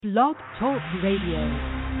Blog Talk Radio.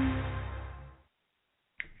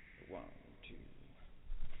 One, two.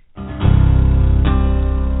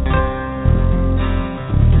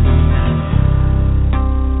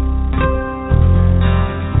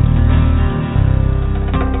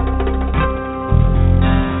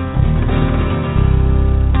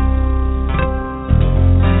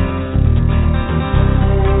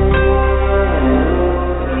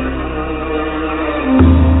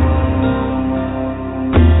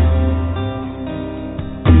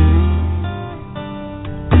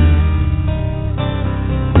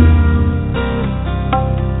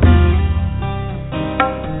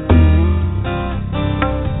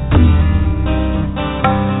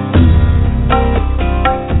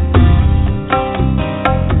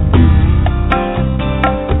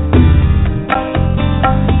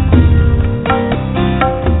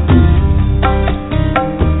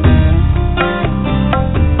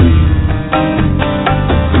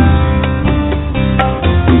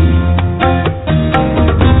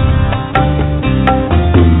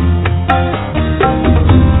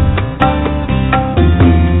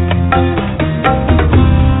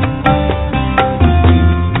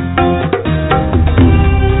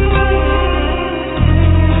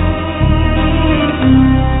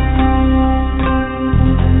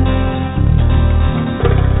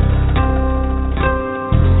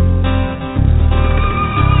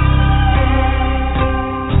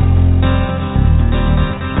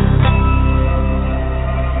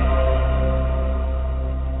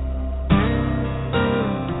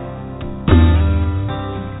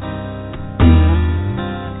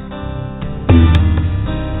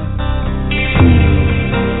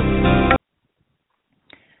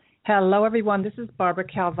 Hello, everyone. This is Barbara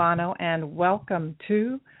Calvano, and welcome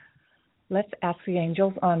to Let's Ask the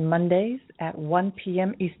Angels on Mondays at 1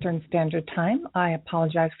 p.m. Eastern Standard Time. I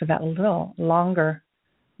apologize for that little longer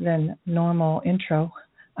than normal intro.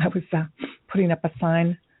 I was putting up a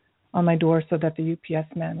sign on my door so that the UPS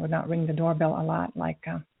man would not ring the doorbell a lot.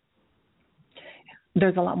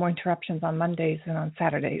 There's a lot more interruptions on Mondays than on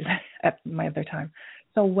Saturdays at my other time.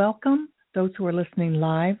 So welcome those who are listening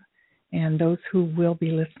live and those who will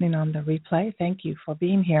be listening on the replay. Thank you for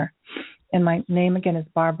being here. And my name again is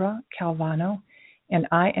Barbara Calvano, and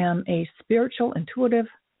I am a spiritual, intuitive,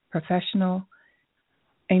 professional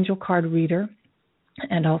angel card reader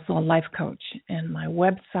and also a life coach. And my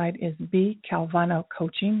website is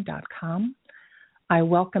bcalvanocoaching.com. I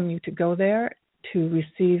welcome you to go there to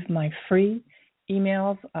receive my free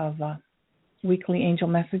emails of weekly angel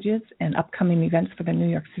messages and upcoming events for the New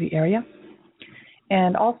York City area.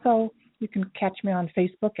 And also, you can catch me on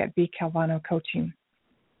Facebook at B. Calvano Coaching.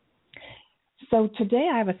 So today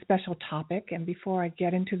I have a special topic, and before I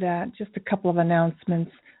get into that, just a couple of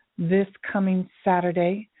announcements. This coming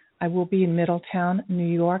Saturday, I will be in Middletown, New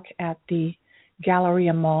York at the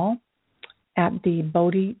Galleria Mall at the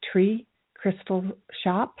Bodhi Tree Crystal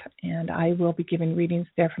Shop, and I will be giving readings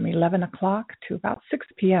there from 11 o'clock to about 6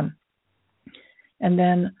 p.m. And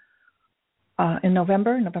then in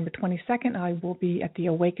November 22nd, I will be at the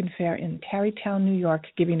Awaken Fair in Tarrytown, New York,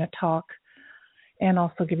 giving a talk and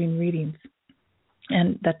also giving readings.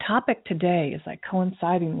 And the topic today is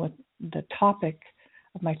coinciding with the topic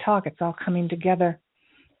of my talk. It's all coming together.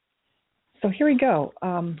 So here we go.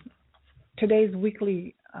 Today's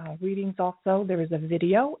weekly readings also, there is a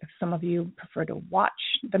video. If some of you prefer to watch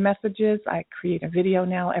the messages, I create a video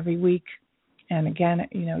now every week. And again,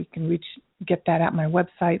 you can get that at my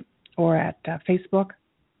website or at Facebook.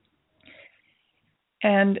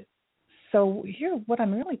 And so here, what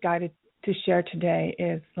I'm really guided to share today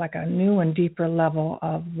is a new and deeper level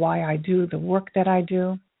of why I do the work that I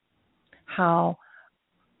do, how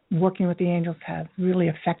working with the angels has really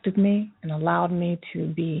affected me and allowed me to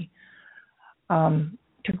be,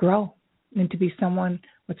 to grow and to be someone.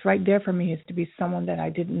 What's right there for me is to be someone that I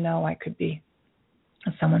didn't know I could be,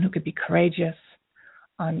 someone who could be courageous,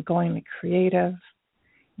 ongoingly creative,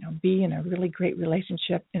 be in a really great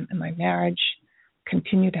relationship in my marriage,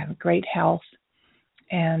 continue to have great health,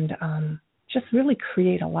 and just really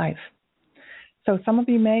create a life. So some of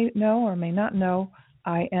you may know or may not know,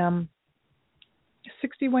 I am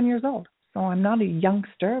 61 years old. So I'm not a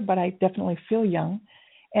youngster, but I definitely feel young.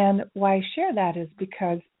 And why I share that is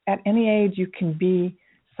because at any age you can be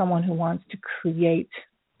someone who wants to create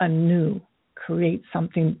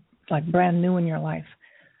something brand new in your life,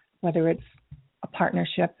 whether it's a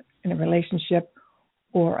partnership in a relationship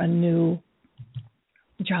or a new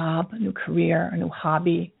job, a new career, a new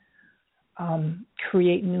hobby,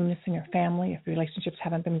 create newness in your family if relationships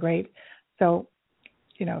haven't been great. So,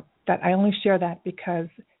 that I only share that because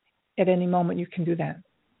at any moment you can do that.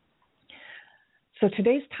 So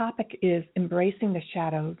today's topic is embracing the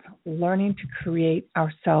shadows, learning to create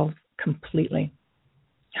ourselves completely,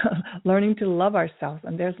 learning to love ourselves.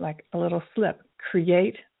 And there's like a little slip,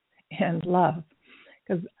 create and love,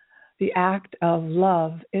 because the act of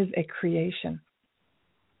love is a creation.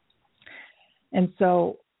 And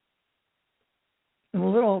so I'm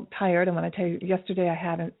a little tired. And when I tell you, yesterday I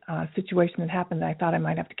had a situation that happened that I thought I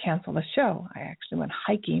might have to cancel the show. I actually went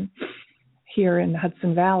hiking here in the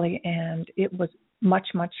Hudson Valley, and it was much,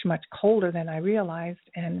 much, much colder than I realized,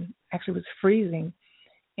 and actually was freezing.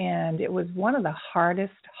 And it was one of the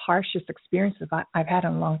harshest experiences I've had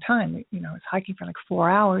in a long time. You know, I was hiking for like 4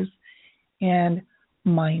 hours, and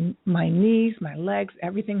my knees, my legs,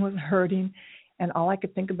 everything was hurting, and all I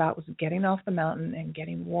could think about was getting off the mountain and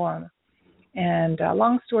getting warm. And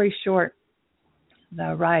long story short,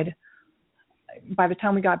 the ride, by the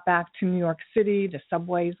time we got back to New York City, the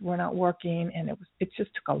subways were not working, and it just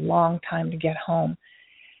took a long time to get home.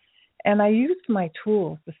 And I used my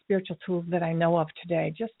tools, the spiritual tools that I know of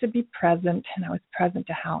today, just to be present. And I was present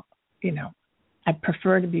to how, you know, I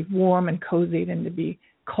prefer to be warm and cozy than to be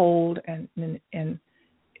cold and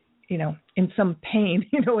you know, in some pain,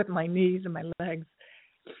 you know, with my knees and my legs.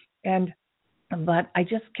 But I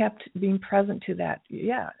just kept being present to that.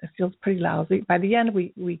 Yeah, it feels pretty lousy. By the end,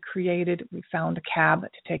 we found a cab to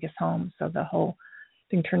take us home. So the whole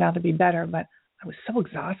thing turned out to be better. But I was so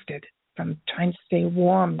exhausted from trying to stay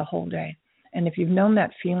warm the whole day. And if you've known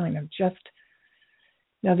that feeling of just,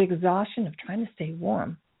 you know, the exhaustion of trying to stay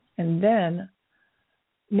warm, and then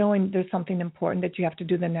knowing there's something important that you have to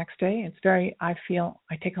do the next day, I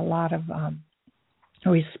take a lot of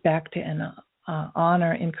respect and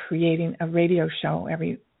honor in creating a radio show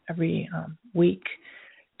every week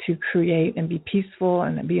to create and be peaceful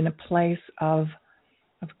and be in a place of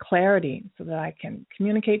clarity so that I can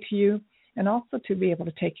communicate to you, and also to be able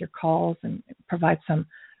to take your calls and provide some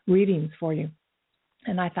readings for you.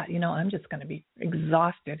 And I thought, you know, I'm just going to be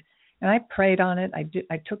exhausted. And I prayed on it.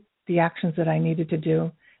 I took the actions that I needed to do.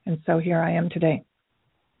 And so here I am today.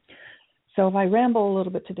 So if I ramble a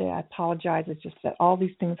little bit today, I apologize. It's just that all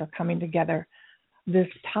these things are coming together. This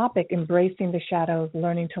topic, embracing the shadows,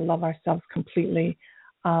 learning to love ourselves completely,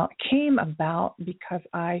 came about because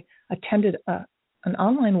I attended an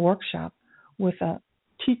online workshop with a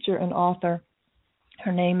teacher and author.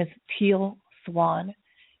 Her name is Teal Swan,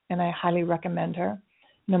 and I highly recommend her.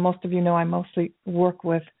 You know, most of you know I mostly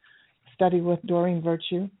study with Doreen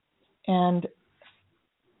Virtue, and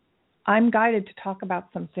I'm guided to talk about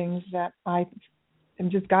some things that I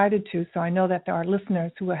am just guided to, so I know that there are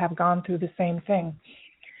listeners who have gone through the same thing.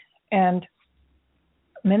 And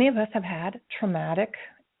many of us have had traumatic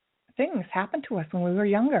things happen to us when we were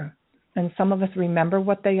younger, and some of us remember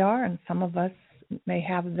what they are, and some of us may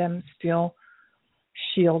have them still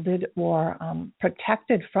shielded or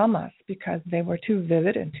protected from us because they were too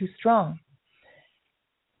vivid and too strong.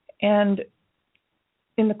 And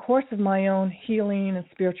in the course of my own healing and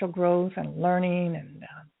spiritual growth and learning and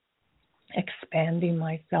expanding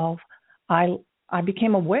myself, I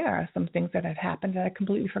became aware of some things that had happened that I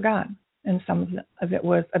completely forgot. And some of it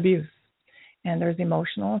was abuse. And there's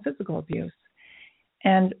emotional and physical abuse.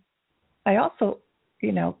 And I also,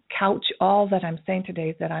 you know, couch all that I'm saying today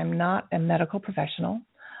is that I'm not a medical professional.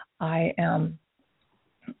 I'm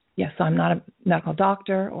not a medical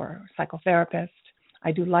doctor or psychotherapist.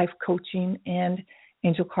 I do life coaching and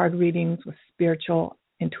angel card readings with spiritual,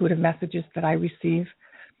 intuitive messages that I receive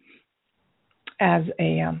as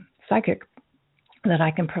a psychic that I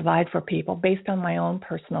can provide for people based on my own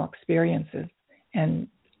personal experiences and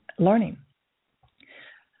learning.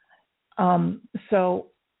 So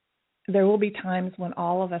there will be times when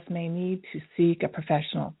all of us may need to seek a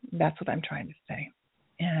professional. That's what I'm trying to say.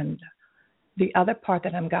 And the other part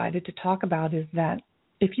that I'm guided to talk about is that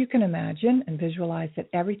if you can imagine and visualize that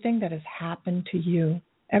everything that has happened to you,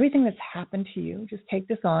 just take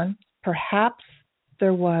this on. Perhaps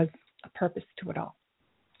there was a purpose to it all.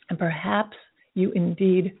 And perhaps you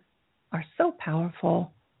indeed are so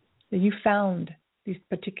powerful that you found these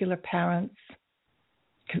particular parents,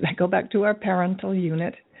 because I go back to our parental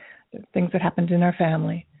unit, the things that happened in our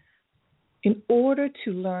family, in order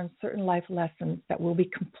to learn certain life lessons that will be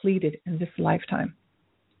completed in this lifetime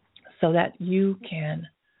so that you can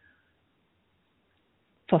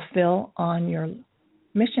fulfill on your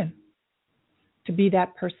mission to be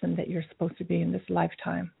that person that you're supposed to be in this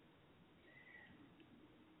lifetime.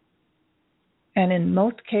 And in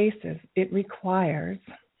most cases, it requires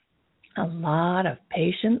a lot of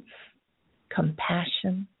patience,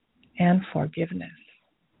 compassion, and forgiveness,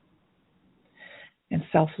 and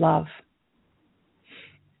self-love.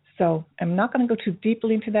 So I'm not going to go too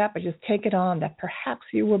deeply into that, but just take it on that perhaps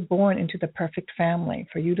you were born into the perfect family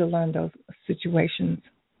for you to learn those situations,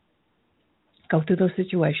 go through those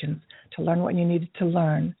situations to learn what you needed to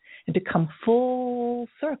learn and to come full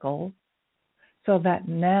circle so that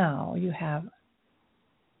now you have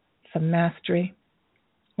some mastery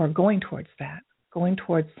or going towards that, going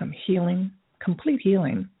towards some healing, complete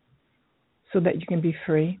healing, so that you can be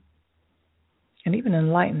free and even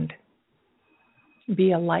enlightened.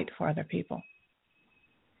 Be a light for other people.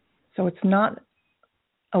 So it's not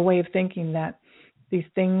a way of thinking that these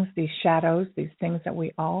things, these shadows, these things that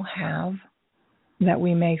we all have, that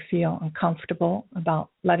we may feel uncomfortable about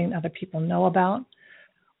letting other people know about.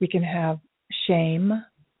 We can have shame,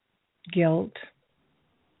 guilt,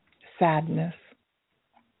 sadness,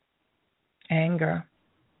 anger,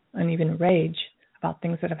 and even rage about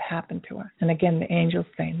things that have happened to us. And again, the angels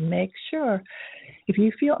say, make sure if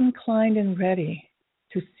you feel inclined and ready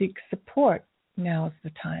to seek support, now is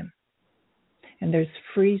the time. And there's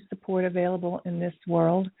free support available in this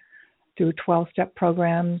world through 12-step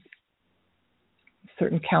programs,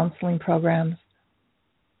 certain counseling programs.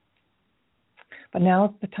 But now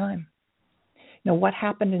is the time. You know, what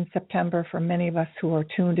happened in September for many of us who are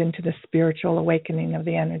tuned into the spiritual awakening of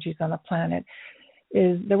the energies on the planet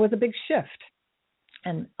is there was a big shift.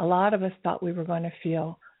 And a lot of us thought we were going to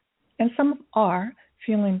feel, and some are,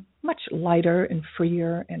 feeling much lighter and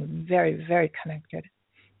freer and very, very connected.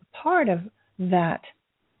 Part of that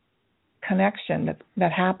connection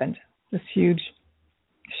that happened, this huge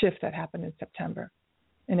shift that happened in September.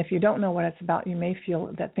 And if you don't know what it's about, you may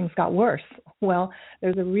feel that things got worse. Well,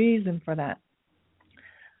 there's a reason for that.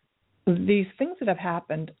 These things that have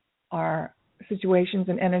happened are situations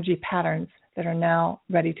and energy patterns that are now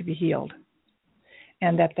ready to be healed.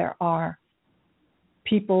 And that there are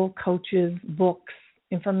people, coaches, books,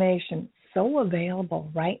 information so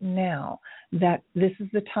available right now that this is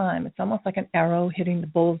the time. It's almost like an arrow hitting the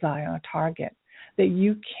bullseye on a target, that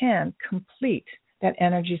you can complete that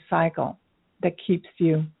energy cycle that keeps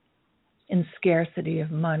you in scarcity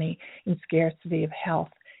of money, in scarcity of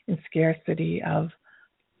health, in scarcity of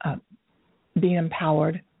being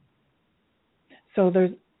empowered. So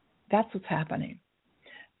that's what's happening.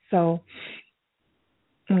 So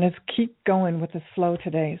let's keep going with the flow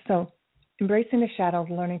today. So embracing the shadows,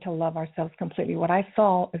 learning to love ourselves completely. What I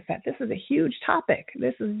saw is that this is a huge topic.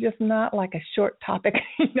 This is just not like a short topic,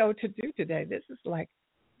 to do today. This is like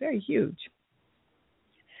very huge.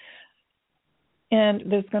 And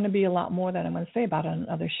there's going to be a lot more that I'm going to say about it on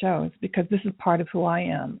other shows because this is part of who I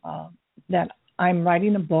am, that I'm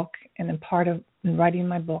writing a book, and in part of writing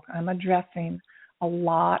my book, I'm addressing a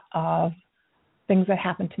lot of things that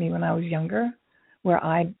happened to me when I was younger, where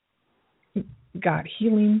I got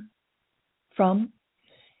healing from,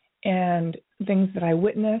 and things that I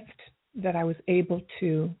witnessed that I was able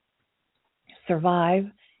to survive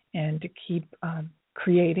and to keep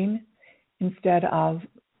creating instead of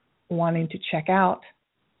wanting to check out.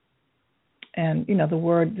 And, the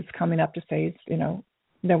word that's coming up to say is,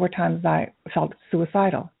 there were times I felt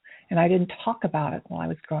suicidal, and I didn't talk about it while I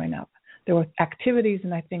was growing up. There were activities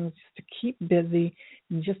and things just to keep busy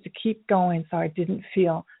and just to keep going so I didn't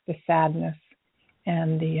feel the sadness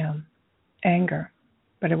and the anger.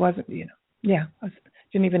 But it wasn't, I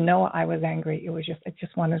didn't even know I was angry. It was I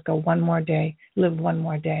just wanted to go one more day, live one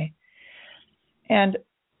more day. And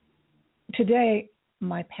today,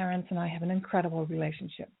 my parents and I have an incredible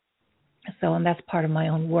relationship. So, and that's part of my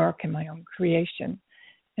own work and my own creation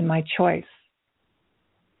and my choice.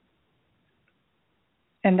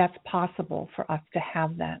 And that's possible for us to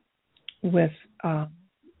have that with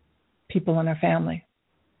people in our family.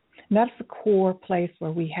 And that's the core place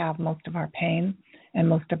where we have most of our pain and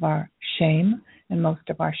most of our shame and most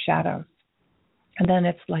of our shadows. And then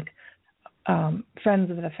it's like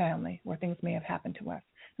friends of the family where things may have happened to us.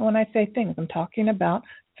 And when I say things, I'm talking about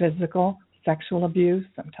physical, sexual abuse.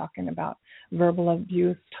 I'm talking about verbal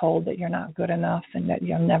abuse, told that you're not good enough and that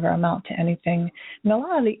you'll never amount to anything. And a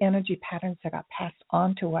lot of the energy patterns that got passed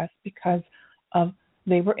on to us because of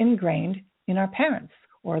they were ingrained in our parents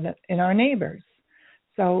or in our neighbors.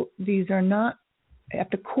 So these are not,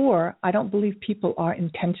 at the core, I don't believe people are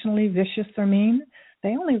intentionally vicious or mean. They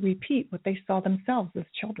only repeat what they saw themselves as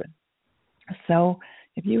children. So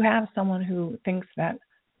if you have someone who thinks that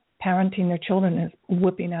parenting their children is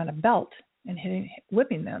whipping out a belt and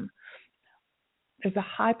whipping them, there's a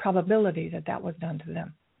high probability that was done to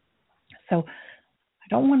them. So I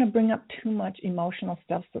don't want to bring up too much emotional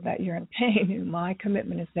stuff so that you're in pain. My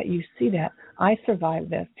commitment is that you see that I survived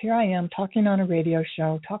this. Here I am talking on a radio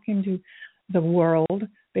show, talking to the world,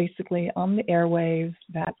 basically on the airwaves,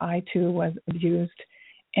 that I too was abused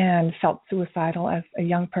and felt suicidal as a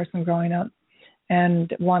young person growing up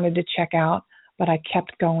and wanted to check out, but I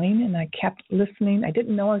kept going and I kept listening. I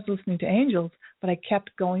didn't know I was listening to angels, but I kept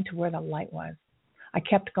going to where the light was. I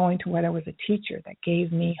kept going to where there was a teacher that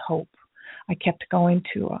gave me hope. I kept going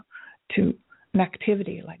to an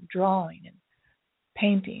activity like drawing and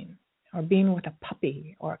painting or being with a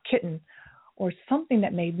puppy or a kitten or something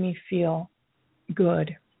that made me feel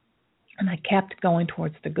good. And I kept going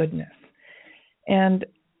towards the goodness. And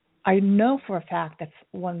I know for a fact that's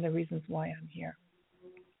one of the reasons why I'm here.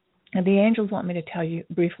 And the angels want me to tell you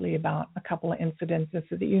briefly about a couple of incidences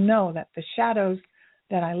so that you know that the shadows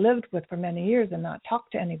that I lived with for many years and not talk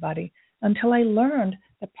to anybody until I learned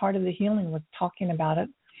that part of the healing was talking about it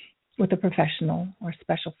with a professional or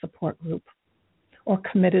special support group or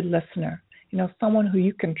committed listener, someone who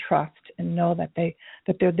you can trust and know that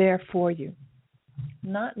they're there for you.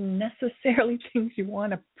 Not necessarily things you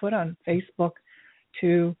want to put on Facebook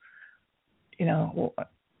to,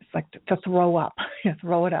 it's like to throw up,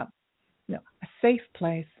 throw it up. A safe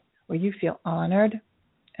place where you feel honored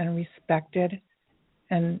and respected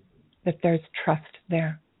and that there's trust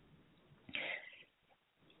there.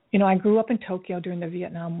 I grew up in Tokyo during the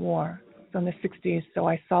Vietnam War, so in the 60s, so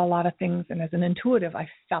I saw a lot of things, and as an intuitive, I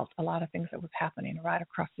felt a lot of things that was happening right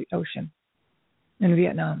across the ocean in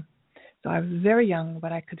Vietnam. So I was very young,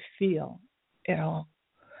 but I could feel it all.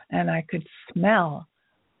 And I could smell,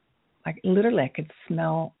 literally I could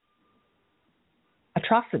smell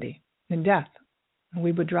atrocity and death. And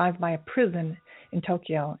we would drive by a prison in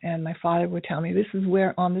Tokyo, and my father would tell me, this is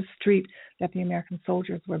where on the street that the American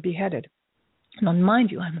soldiers were beheaded. Now,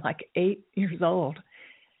 mind you, I'm like 8 years old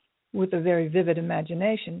with a very vivid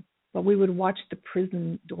imagination, but we would watch the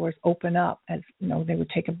prison doors open up as, they would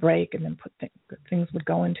take a break and then things would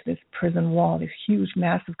go into this prison wall, these huge,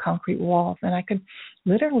 massive concrete walls, and I could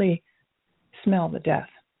literally smell the death.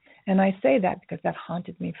 And I say that because that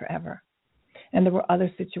haunted me forever. And there were other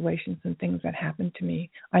situations and things that happened to me.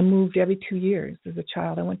 I moved every 2 years as a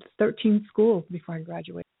child. I went to 13 schools before I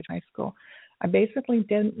graduated high school. I basically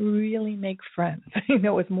didn't really make friends. It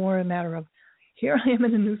was more a matter of, here I am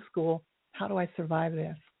in a new school. How do I survive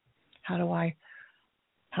this? How do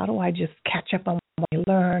I just catch up on what I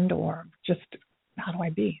learned, or just how do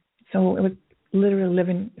I be? So it was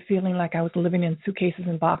literally feeling like I was living in suitcases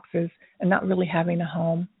and boxes and not really having a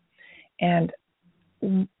home. And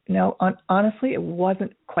honestly, it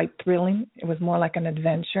wasn't quite thrilling. It was more like an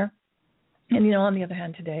adventure. And on the other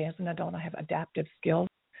hand, today as an adult, I have adaptive skills.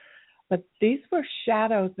 But these were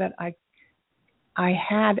shadows that I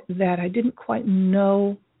had that I didn't quite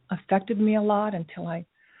know affected me a lot until I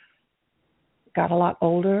got a lot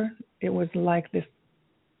older. It was like this,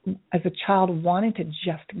 as a child, wanting to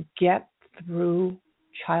just get through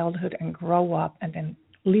childhood and grow up and then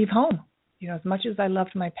leave home. As much as I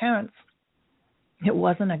loved my parents, it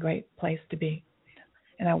wasn't a great place to be.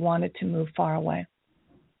 And I wanted to move far away.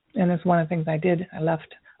 And that's one of the things I did. I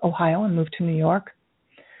left Ohio and moved to New York.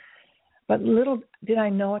 But little did I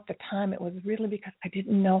know at the time, it was really because I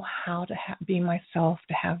didn't know how to be myself,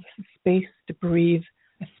 to have space to breathe,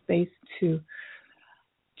 a space to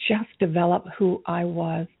just develop who I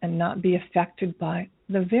was and not be affected by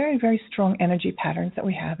the very, very strong energy patterns that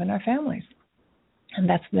we have in our families. And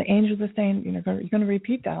that's the angels are saying, you're going to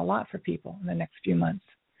repeat that a lot for people in the next few months.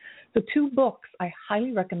 The 2 books I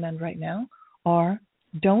highly recommend right now are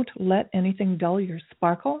Don't Let Anything Dull Your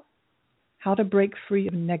Sparkle, How to Break Free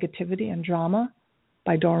of Negativity and Drama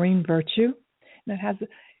by Doreen Virtue. And it has,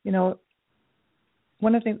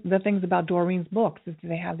 one of the things about Doreen's books is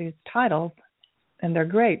they have these titles, and they're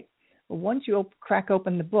great. But once you crack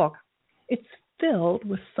open the book, it's filled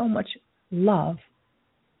with so much love,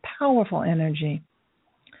 powerful energy,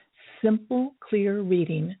 simple, clear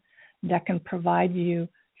reading that can provide you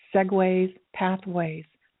segues, pathways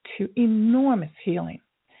to enormous healing.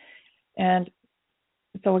 And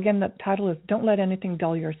so again, the title is Don't Let Anything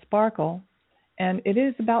Dull Your Sparkle. And it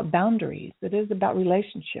is about boundaries. It is about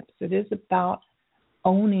relationships. It is about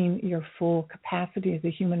owning your full capacity as a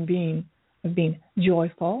human being, of being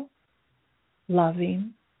joyful,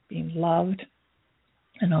 loving, being loved,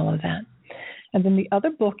 and all of that. And then the other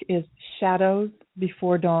book is Shadows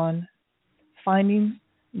Before Dawn, Finding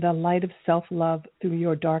the Light of Self-Love Through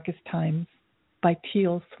Your Darkest Times by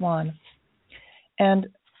Teal Swan. And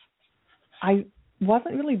I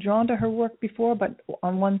wasn't really drawn to her work before, but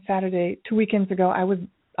on one Saturday, 2 weekends ago, I was,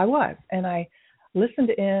 and I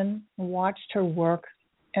listened in, watched her work,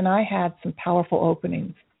 and I had some powerful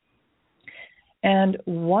openings. And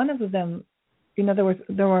one of them,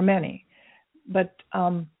 there were many, but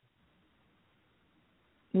a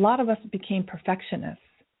lot of us became perfectionists.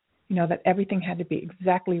 that everything had to be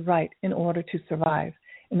exactly right in order to survive,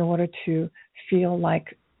 in order to feel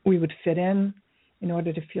like we would fit in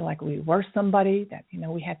order to feel like we were somebody, that,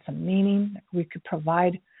 we had some meaning, that we could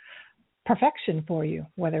provide perfection for you,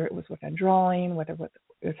 whether it was with a drawing, whether it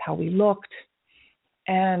was how we looked.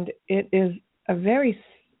 And it is a very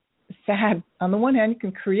sad, on the one hand, you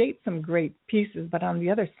can create some great pieces, but on the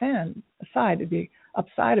other side, the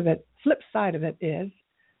upside of it, flip side of it is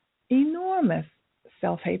enormous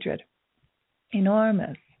self-hatred.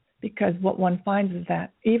 Enormous. Because what one finds is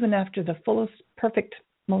that even after the fullest, perfect,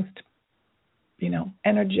 most,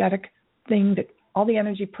 energetic thing, that all the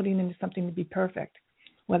energy putting into something to be perfect,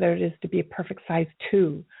 whether it is to be a perfect size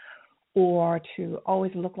 2 or to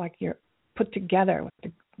always look like you're put together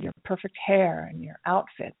with your perfect hair and your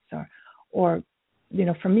outfits, or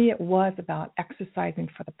for me it was about exercising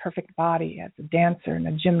for the perfect body as a dancer and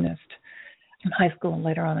a gymnast in high school and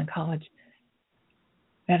later on in college,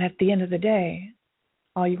 that at the end of the day,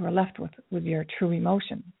 all you were left with was your true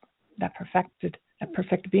emotions. That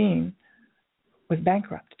perfect being was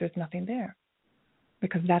bankrupt. There's nothing there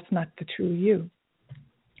because that's not the true you.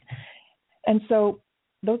 And so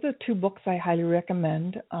those are 2 books I highly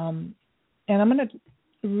recommend. And I'm going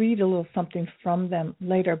to read a little something from them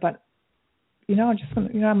later, but I'm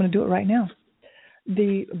going to do it right now.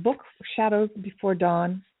 The book Shadows Before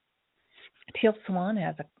Dawn, Teal Swan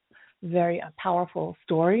has a very powerful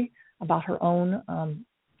story about her own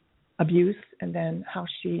abuse and then how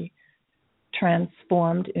she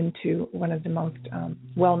transformed into one of the most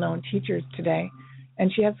well-known teachers today.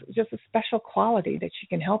 And she has just a special quality that she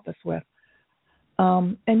can help us with.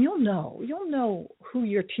 And you'll know who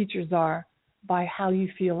your teachers are by how you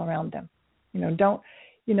feel around them.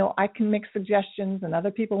 I can make suggestions and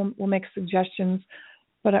other people will make suggestions,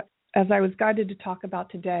 but as I was guided to talk about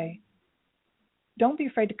today, don't be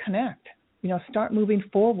afraid to connect. Start moving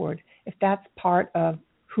forward if that's part of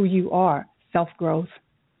who you are, self-growth,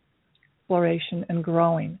 exploration, and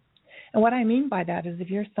growing. And what I mean by that is if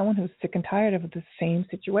you're someone who's sick and tired of the same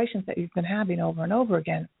situations that you've been having over and over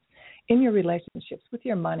again, in your relationships, with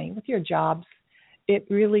your money, with your jobs, it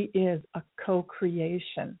really is a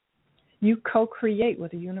co-creation. You co-create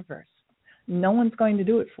with the universe. No one's going to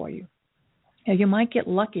do it for you. And you might get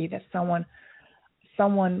lucky that someone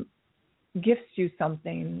gifts you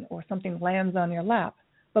something or something lands on your lap.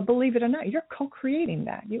 But believe it or not, you're co-creating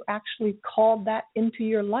that. You actually called that into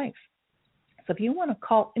your life. So if you want to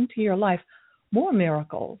call into your life more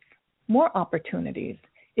miracles, more opportunities,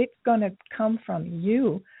 it's going to come from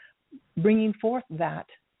you bringing forth that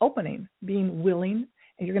opening, being willing.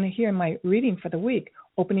 And you're going to hear in my reading for the week,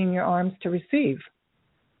 opening your arms to receive.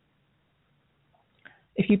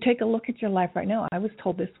 If you take a look at your life right now, I was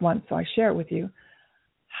told this once, so I share it with you.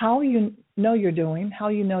 How you know you're doing, how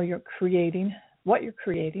you know you're creating, what you're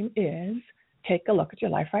creating is take a look at your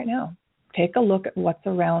life right now. Take a look at what's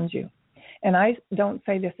around you. And I don't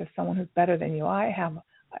say this as someone who's better than you. I have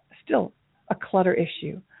still a clutter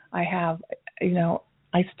issue. I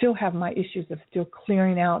still have my issues of still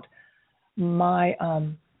clearing out my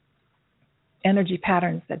energy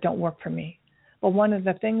patterns that don't work for me. But one of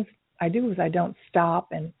the things I do is I don't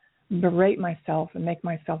stop and berate myself and make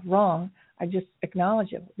myself wrong. I just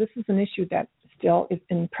acknowledge it. This is an issue that still is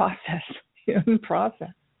in process.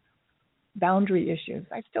 Boundary issues.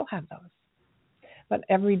 I still have those. But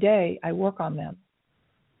every day I work on them.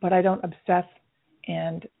 But I don't obsess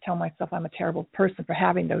and tell myself I'm a terrible person for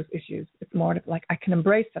having those issues. It's more like I can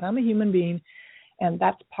embrace that I'm a human being and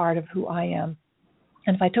that's part of who I am.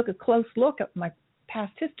 And if I took a close look at my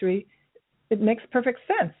past history, it makes perfect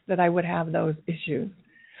sense that I would have those issues.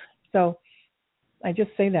 So I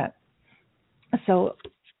just say that. So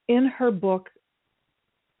in her book,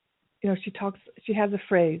 she has a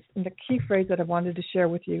phrase, and the key phrase that I wanted to share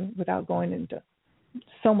with you without going into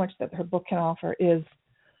so much that her book can offer is,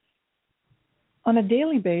 on a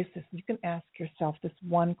daily basis, you can ask yourself this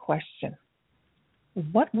one question.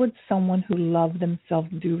 What would someone who loved themselves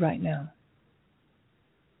do right now?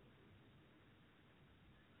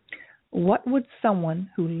 What would someone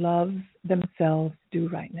who loves themselves do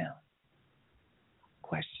right now?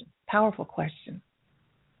 Question. Powerful question.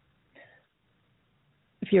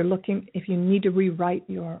 If you need to rewrite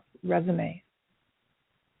your resume,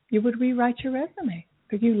 you would rewrite your resume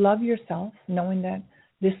because you love yourself, knowing that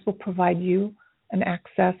this will provide you an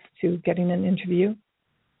access to getting an interview.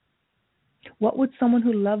 What would someone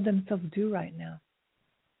who loved themselves do right now?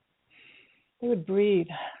 They would breathe,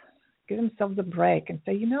 give themselves a break and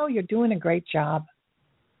say, you're doing a great job.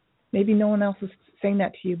 Maybe no one else is saying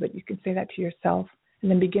that to you, but you can say that to yourself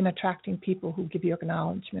and then begin attracting people who give you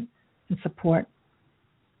acknowledgement and support.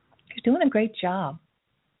 You're doing a great job.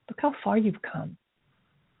 Look how far you've come.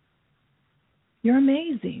 You're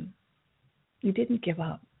amazing. You didn't give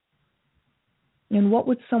up. And what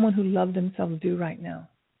would someone who loved themselves do right now?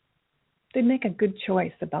 They'd make a good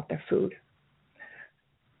choice about their food.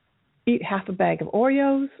 Eat half a bag of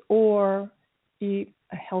Oreos or eat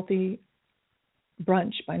a healthy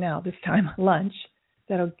brunch by now, this time lunch,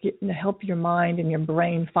 that'll help your mind and your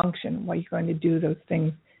brain function while you're going to do those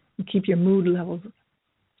things and keep your mood levels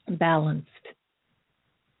balanced.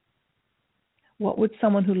 What would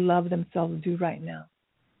someone who loved themselves do right now?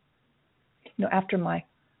 After my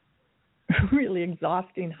really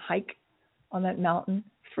exhausting hike on that mountain,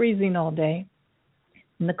 freezing all day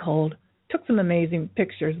in the cold, took some amazing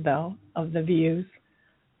pictures, though, of the views.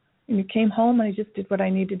 And I came home and I just did what I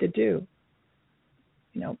needed to do.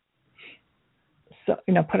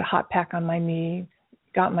 Put a hot pack on my knee,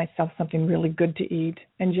 got myself something really good to eat,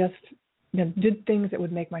 and just did things that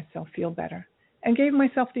would make myself feel better. And gave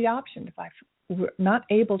myself the option. If I were not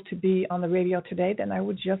able to be on the radio today, then I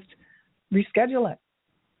would just reschedule it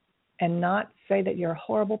and not say that you're a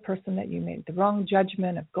horrible person, that you made the wrong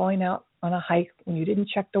judgment of going out on a hike when you didn't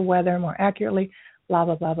check the weather more accurately, blah,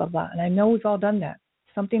 blah, blah, blah, blah. And I know we've all done that.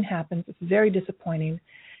 Something happens. It's very disappointing.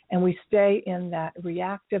 And we stay in that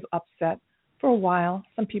reactive upset for a while,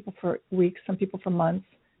 some people for weeks, some people for months,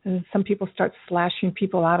 and some people start slashing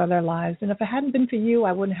people out of their lives. And if it hadn't been for you,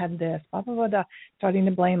 I wouldn't have this, blah, blah, blah, blah, starting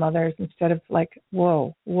to blame others instead of like,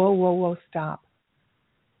 whoa, stop.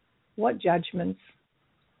 What judgments,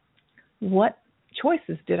 what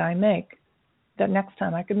choices did I make that next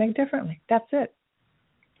time I could make differently? That's it.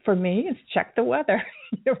 For me, it's check the weather.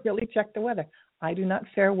 You really check the weather. I do not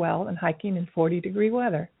fare well in hiking in 40-degree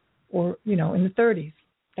weather or, in the 30s.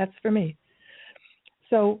 That's for me.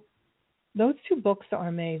 So those two books are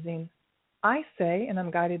amazing. I say, and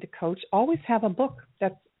I'm guided to coach, always have a book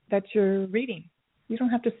that you're reading. You don't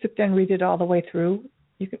have to sit there and read it all the way through.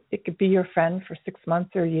 It could be your friend for 6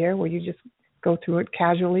 months or a year where you just go through it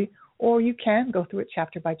casually, or you can go through it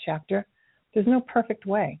chapter by chapter. There's no perfect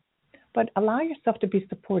way. But allow yourself to be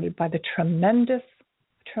supported by the tremendous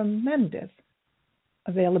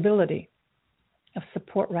availability of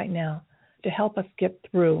support right now to help us get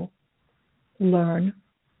through, learn,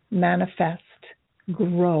 manifest,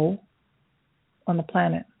 grow on the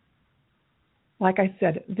planet. Like I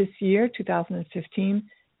said, this year, 2015,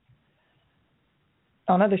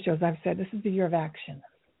 on other shows I've said this is the year of action.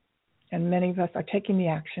 And many of us are taking the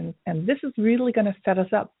action. And this is really going to set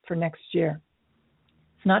us up for next year.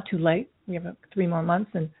 It's not too late. We have 3 more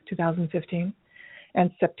months in 2015.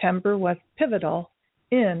 And September was pivotal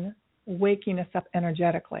in waking us up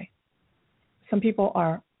energetically. Some people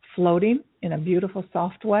are floating in a beautiful,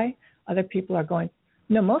 soft way. Other people are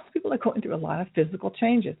most people are going through a lot of physical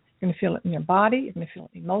changes. You're going to feel it in your body. You're going to feel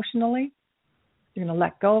it emotionally. You're going to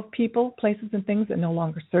let go of people, places, and things that no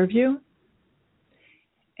longer serve you.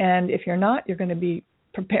 And if you're not, you're going to be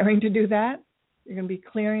preparing to do that. You're going to be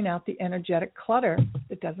clearing out the energetic clutter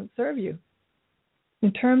that doesn't serve you.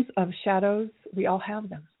 In terms of shadows, we all have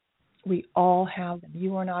them. We all have them.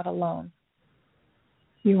 You are not alone.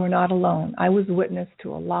 You are not alone. I was witness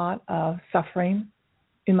to a lot of suffering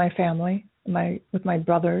in my family, with my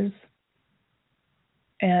brothers,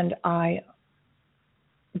 and I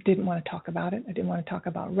didn't want to talk about it. I didn't want to talk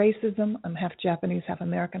about racism. I'm half Japanese, half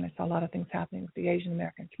American. I saw a lot of things happening with the Asian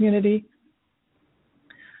American community,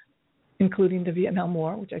 including the Vietnam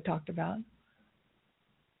War, which I talked about,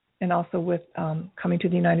 and also with coming to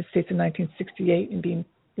the United States in 1968 and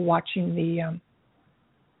watching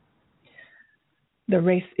the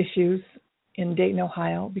race issues in Dayton,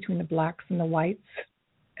 Ohio, between the blacks and the whites,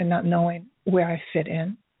 and not knowing where I fit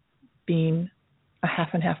in, being a half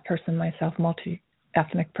and half person myself,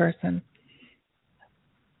 multi-ethnic person,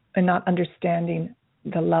 and not understanding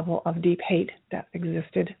the level of deep hate that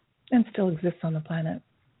existed and still exists on the planet.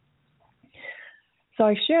 So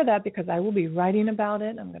I share that because I will be writing about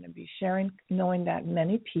it. I'm going to be sharing, knowing that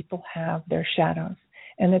many people have their shadows.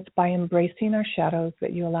 And it's by embracing our shadows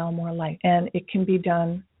that you allow more light. And it can be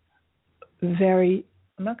done I'm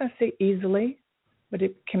not going to say easily, but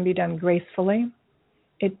it can be done gracefully.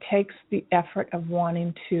 It takes the effort of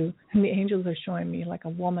wanting to, and the angels are showing me like a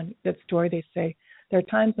woman, that story they say, there are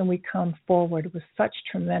times when we come forward with such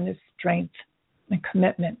tremendous strength and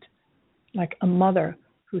commitment, like a mother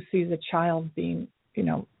who sees a child being,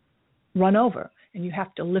 run over, and you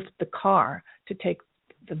have to lift the car to take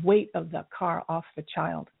the weight of the car off the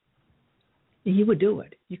child. You would do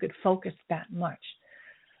it. You could focus that much.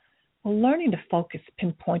 Well, learning to focus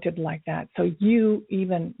pinpointed like that, so you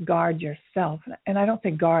even guard yourself, and I don't say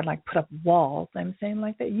guard like put up walls, I'm saying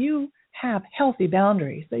like that you have healthy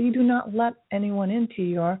boundaries, that you do not let anyone into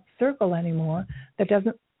your circle anymore that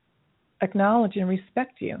doesn't acknowledge and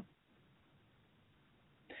respect you,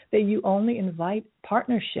 that you only invite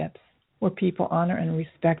partnerships where people honor and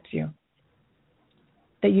respect you,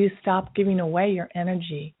 that you stop giving away your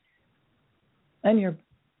energy and your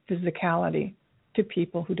physicality to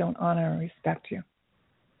people who don't honor and respect you.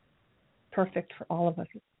 Perfect for all of us.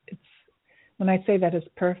 When I say that is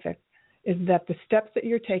perfect, is that the steps that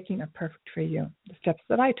you're taking are perfect for you. The steps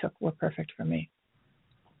that I took were perfect for me.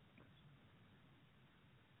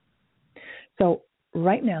 So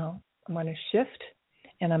right now, I'm going to shift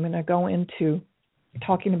and I'm going to go into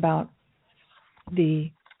talking about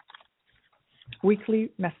the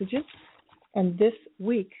weekly messages. And this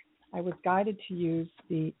week, I was guided to use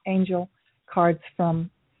the angel cards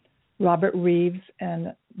from Robert Reeves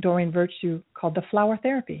and Doreen Virtue called the Flower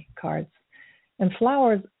Therapy cards. And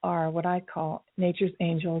flowers are what I call nature's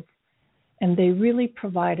angels, and they really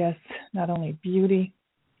provide us not only beauty,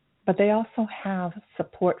 but they also have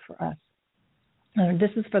support for us. And this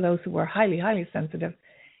is for those who are highly, highly sensitive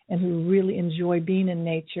and who really enjoy being in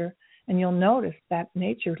nature. And you'll notice that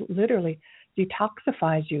nature literally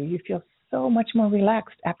detoxifies you. You feel so much more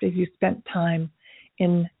relaxed after you spent time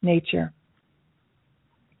in nature.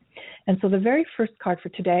 And so the very first card for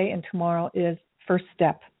today and tomorrow is First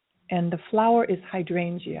Step. And the flower is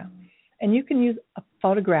hydrangea. And you can use a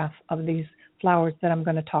photograph of these flowers that I'm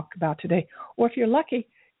going to talk about today. Or if you're lucky,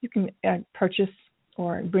 you can purchase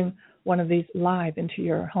or bring one of these live into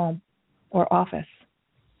your home or office.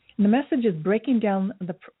 And the message is breaking down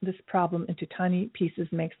this problem into tiny pieces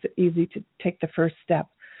makes it easy to take the first step.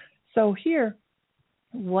 So here,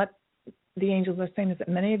 what the angels are saying is that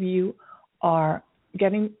many of you are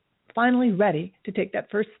getting finally ready to take that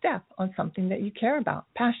first step on something that you care about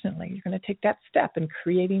passionately. You're going to take that step in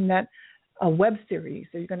creating that web series,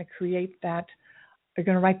 or you're going to create that, you're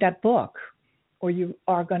going to write that book, or you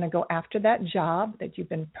are going to go after that job that you've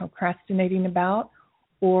been procrastinating about,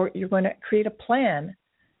 or you're going to create a plan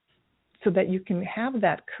so that you can have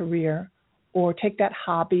that career or take that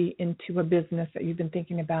hobby into a business that you've been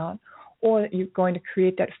thinking about, or you're going to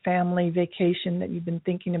create that family vacation that you've been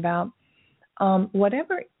thinking about.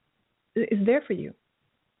 Whatever is there for you.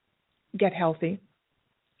 Get healthy,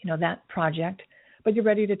 that project, but you're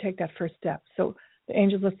ready to take that first step. So the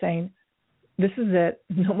angels are saying, this is it,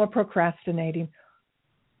 no more procrastinating.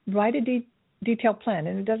 Write a detailed plan,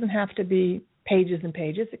 and it doesn't have to be pages and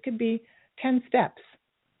pages. It could be 10 steps.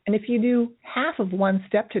 And if you do half of one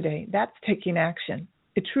step today, that's taking action.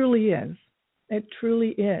 It truly is. It truly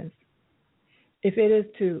is. If it is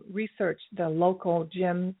to research the local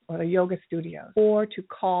gym or the yoga studio, or to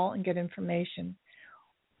call and get information,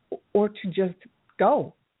 or to just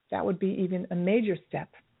go, that would be even a major step.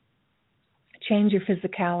 Change your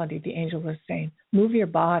physicality, the angels are saying. Move your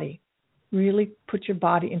body. Really put your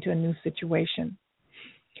body into a new situation.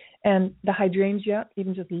 And the hydrangea,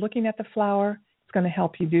 even just looking at the flower, it's going to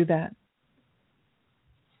help you do that.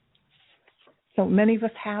 So many of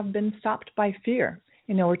us have been stopped by fear.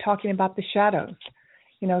 We're talking about the shadows.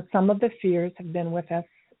 Some of the fears have been with us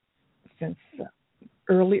since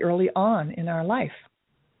early on in our life.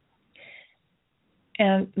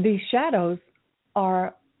 And these shadows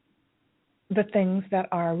are the things that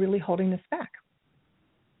are really holding us back.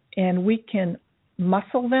 And we can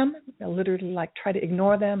muscle them, literally like try to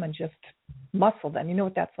ignore them and just muscle them. You know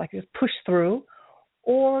what that's like, just push through.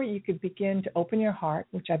 Or you could begin to open your heart,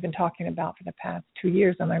 which I've been talking about for the past 2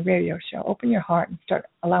 years on my radio show. Open your heart and start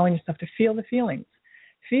allowing yourself to feel the feelings.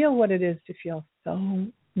 Feel what it is to feel so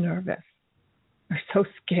nervous or so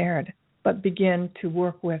scared, but begin to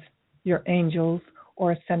work with your angels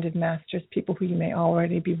or ascended masters, people who you may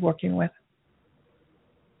already be working with.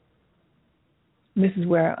 And this is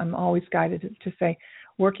where I'm always guided to say,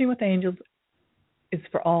 working with angels is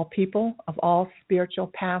for all people of all spiritual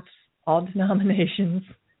paths, all denominations.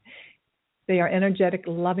 They are energetic,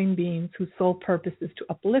 loving beings whose sole purpose is to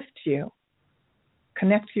uplift you,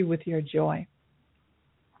 connect you with your joy.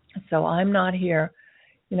 So I'm not here,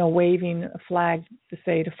 waving a flag to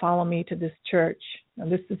say to follow me to this church. Now,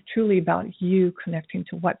 this is truly about you connecting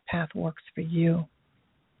to what path works for you.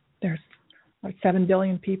 There's 7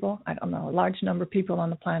 billion people, I don't know, a large number of people on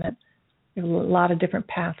the planet. There's a lot of different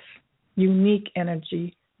paths, unique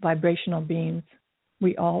energy, vibrational beings.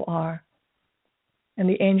 We all are. And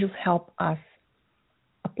the angels help us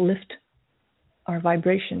uplift our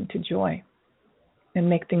vibration to joy and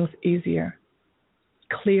make things easier,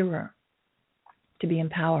 clearer, to be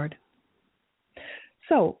empowered.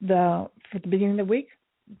 So for the beginning of the week,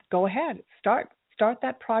 go ahead. Start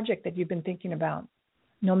that project that you've been thinking about.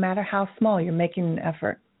 No matter how small, you're making an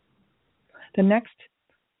effort. The next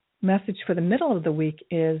message for the middle of the week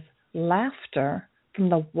is laughter from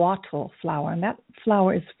the wattle flower. And that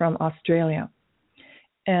flower is from Australia.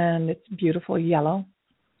 And it's beautiful yellow,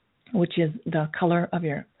 which is the color of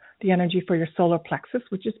the energy for your solar plexus,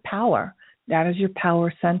 which is power. That is your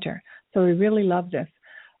power center. So we really love this.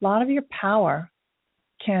 A lot of your power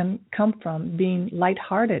can come from being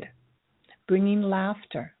lighthearted, bringing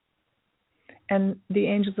laughter. And the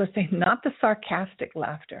angels are saying not the sarcastic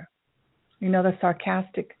laughter. You know, the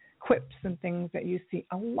sarcastic quips and things that you see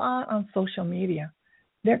a lot on social media.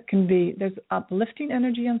 There's uplifting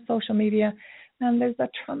energy on social media, and there's a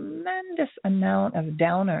tremendous amount of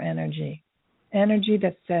downer energy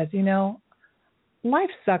that says, you know, life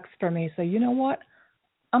sucks for me, so you know what?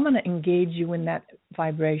 I'm going to engage you in that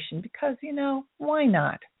vibration because, you know, why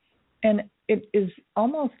not? And it is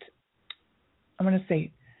almost, I'm going to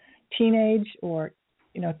say, teenage, or,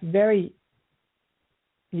 you know, it's very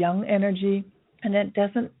young energy, and it's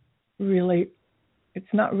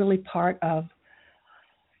not really part of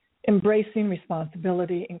embracing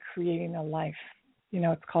responsibility and creating a life. You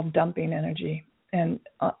know, it's called dumping energy. And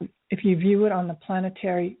if you view it on the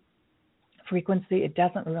planetary frequency, it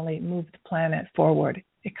doesn't really move the planet forward.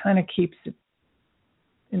 It kind of keeps it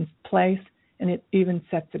in place, and it even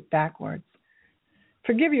sets it backwards.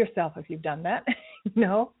 Forgive yourself if you've done that, you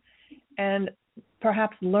know, and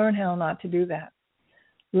perhaps learn how not to do that.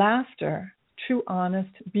 Laughter, true,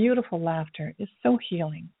 honest, beautiful laughter is so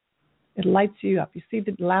healing. It lights you up. You see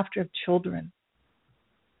the laughter of children,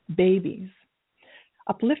 babies.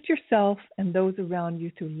 Uplift yourself and those around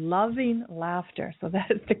you through loving laughter. So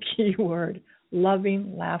that is the key word,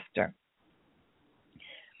 loving laughter.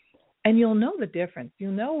 And you'll know the difference.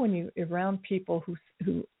 You'll know when you're around people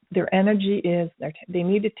who their energy is, they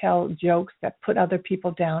need to tell jokes that put other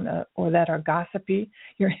people down or that are gossipy.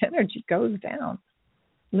 Your energy goes down,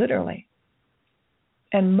 literally.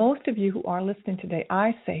 And most of you who are listening today,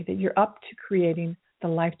 I say that you're up to creating the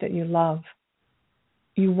life that you love.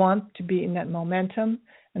 You want to be in that momentum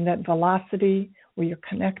and that velocity where you're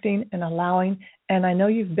connecting and allowing. And I know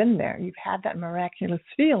you've been there. You've had that miraculous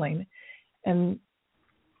feeling and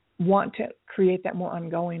want to create that more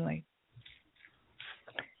ongoingly.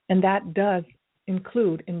 And that does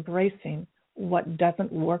include embracing what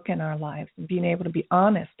doesn't work in our lives, being able to be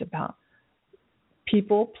honest about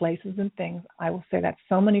people, places, and things. I will say that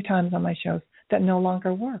so many times on my shows that no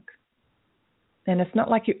longer work. And it's not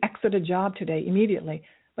like you exit a job today immediately,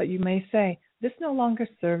 but you may say, this no longer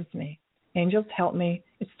serves me. Angels, help me.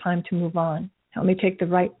 It's time to move on. Help me take the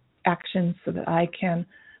right actions so that I can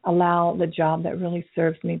allow the job that really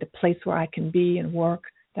serves me, the place where I can be and work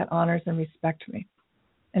that honors and respects me.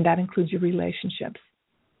 And that includes your relationships.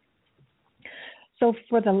 So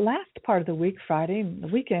for the last part of the week, Friday, and the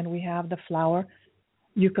weekend, we have the flower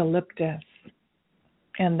eucalyptus.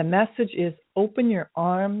 And the message is open your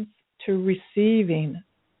arms to receiving.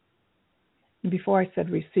 And before I said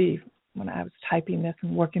receive, when I was typing this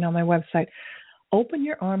and working on my website, open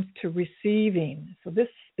your arms to receiving. So this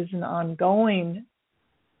is an ongoing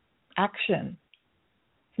action.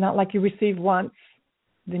 It's not like you receive once,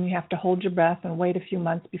 then you have to hold your breath and wait a few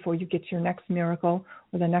months before you get your next miracle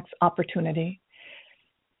or the next opportunity.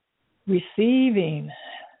 Receiving.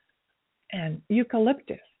 And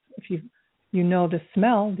eucalyptus, if you know the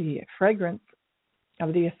smell, the fragrance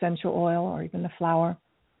of the essential oil or even the flower,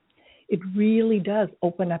 it really does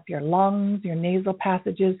open up your lungs, your nasal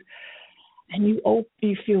passages, and you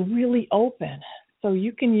feel really open. So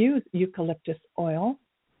you can use eucalyptus oil,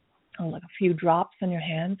 like a few drops in your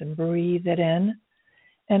hands, and breathe it in.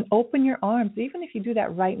 And open your arms, even if you do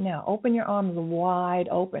that right now, open your arms wide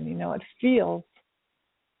open. You know, it feels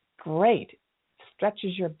great.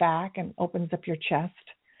 Stretches your back and opens up your chest.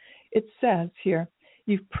 It says here,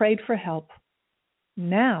 you've prayed for help.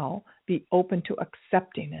 Now be open to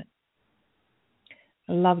accepting it.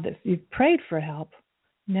 I love this. You've prayed for help.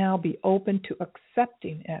 Now be open to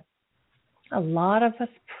accepting it. A lot of us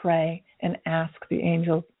pray and ask the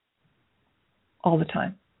angels all the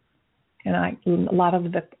time. And a lot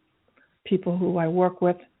of the people who I work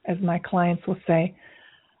with as my clients will say,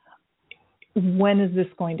 when is this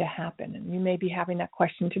going to happen? And you may be having that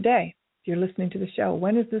question today. If you're listening to the show,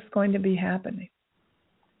 when is this going to be happening?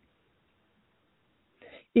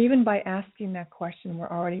 Even by asking that question,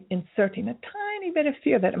 we're already inserting a tiny bit of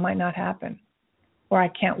fear that it might not happen, or I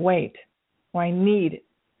can't wait, or I need it.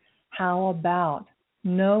 How about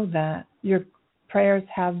know that your prayers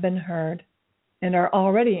have been heard and are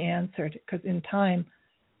already answered, because in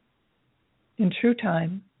true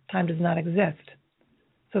time, time does not exist.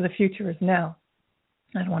 So the future is now.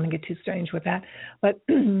 I don't want to get too strange with that, but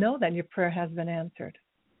know that your prayer has been answered.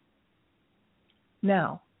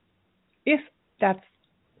 Now, if that's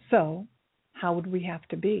so, how would we have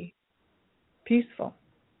to be? Peaceful.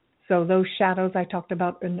 So those shadows I talked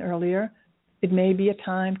about earlier, it may be a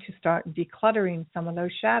time to start decluttering some of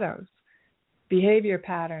those shadows. Behavior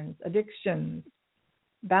patterns, addictions,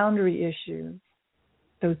 boundary issues,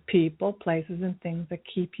 those people, places, and things that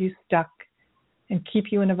keep you stuck and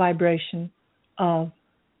keep you in a vibration of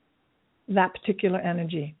that particular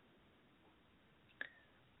energy.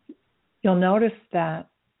 You'll notice that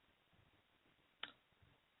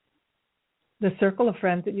the circle of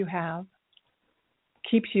friends that you have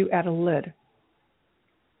keeps you at a lid.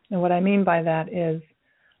 And what I mean by that is,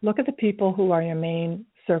 look at the people who are your main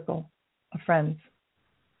circle of friends.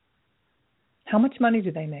 How much money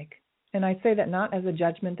do they make? And I say that not as a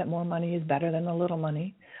judgment that more money is better than a little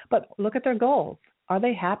money, but look at their goals. Are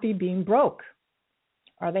they happy being broke?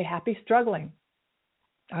 Are they happy struggling?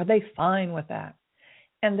 Are they fine with that?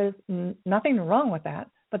 And there's nothing wrong with that,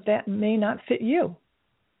 but that may not fit you.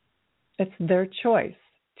 It's their choice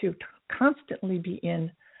to constantly be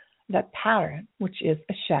in that pattern, which is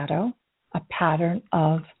a shadow, a pattern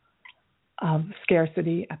of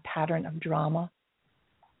scarcity, a pattern of drama.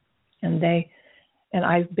 And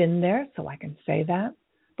I've been there, so I can say that.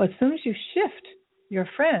 But as soon as you shift your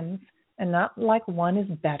friends, and not like one is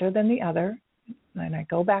better than the other, and I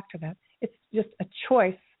go back to that, it's just a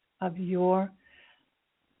choice of your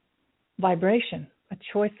vibration, a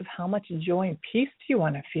choice of how much joy and peace do you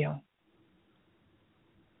want to feel.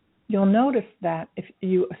 You'll notice that if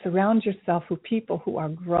you surround yourself with people who are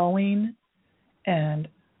growing and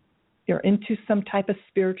you're into some type of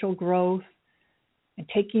spiritual growth and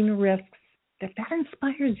taking risks, that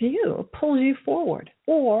inspires you, it pulls you forward.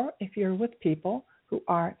 Or if you're with people who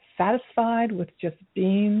are satisfied with just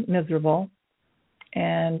being miserable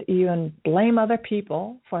and even blame other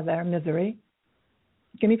people for their misery,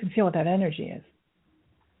 you can even feel what that energy is.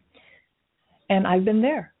 And I've been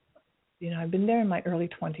there. I've been there in my early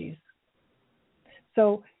 20s.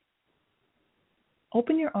 So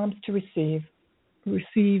open your arms to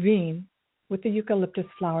receiving with the eucalyptus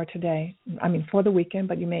flower today. For the weekend,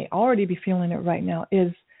 but you may already be feeling it right now,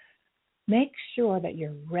 is make sure that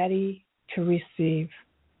you're ready to receive.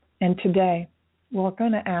 And today, we're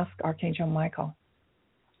going to ask Archangel Michael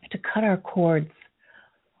to cut our cords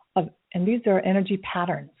and these are energy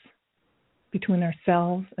patterns between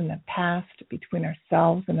ourselves and the past, between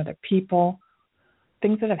ourselves and other people,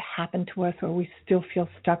 things that have happened to us where we still feel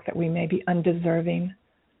stuck, that we may be undeserving,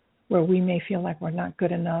 where we may feel like we're not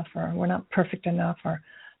good enough or we're not perfect enough, or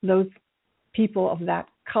those people of that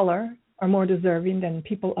color are more deserving than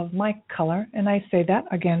people of my color. And I say that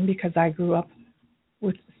again because I grew up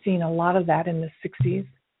with seeing a lot of that in the 60s.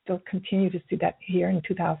 Still continue to see that here in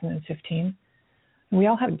 2015. And we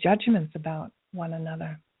all have judgments about one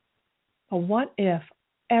another. But what if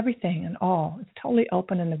everything and all is totally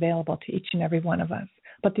open and available to each and every one of us,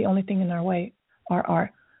 but the only thing in our way are our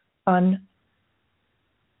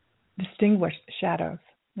undistinguished shadows?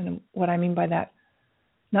 And what I mean by that,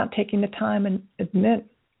 not taking the time and admit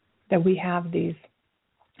that we have these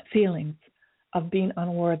feelings of being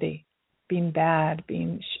unworthy, being bad,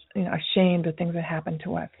 being ashamed of things that happen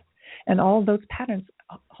to us. And all those patterns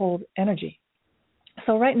hold energy.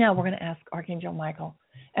 So right now we're going to ask Archangel Michael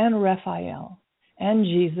and Raphael and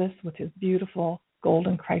Jesus with his beautiful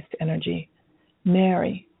golden Christ energy,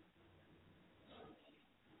 Mary,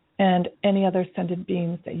 and any other ascended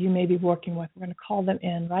beings that you may be working with. We're going to call them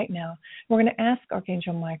in right now. We're going to ask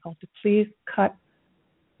Archangel Michael to please cut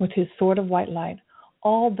with his sword of white light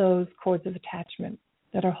all those cords of attachment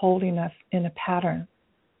that are holding us in a pattern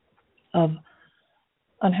of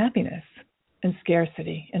unhappiness and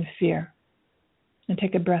scarcity and fear. And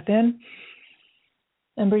take a breath in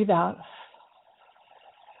and breathe out.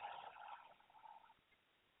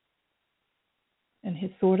 And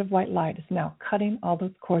his sword of white light is now cutting all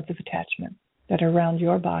those cords of attachment that are around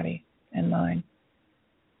your body and mine.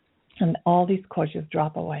 And all these cords just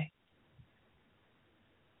drop away.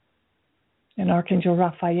 And Archangel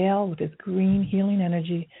Raphael, with his green healing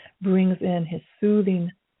energy, brings in his soothing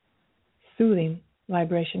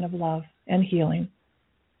vibration of love and healing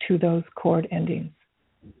to those cord endings.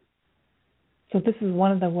 So this is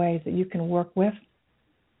one of the ways that you can work with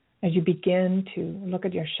as you begin to look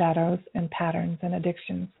at your shadows and patterns and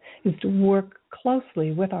addictions, is to work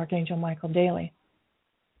closely with Archangel Michael daily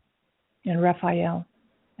and Raphael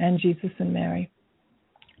and Jesus and Mary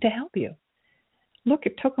to help you. Look,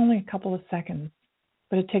 it took only a couple of seconds,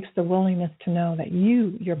 but it takes the willingness to know that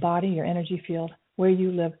you, your body, your energy field, where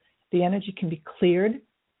you live, the energy can be cleared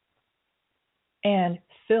and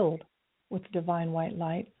filled with divine white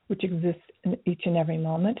light, which exists in each and every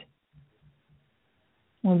moment.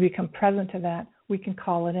 When we become present to that, we can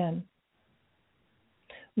call it in.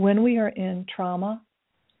 When we are in trauma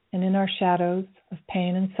and in our shadows of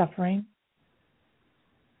pain and suffering,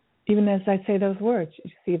 even as I say those words,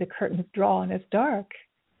 you see the curtains draw and it's dark.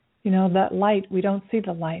 That light, we don't see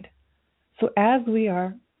the light. So as we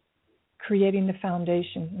are creating the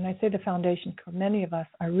foundation, and I say the foundation because many of us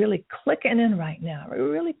are really clicking in right now.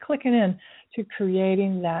 We're really clicking in to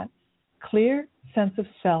creating that clear sense of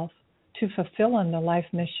self to fulfill on the life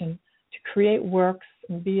mission, to create works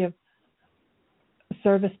and be of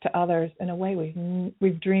service to others in a way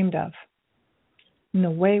we've dreamed of, in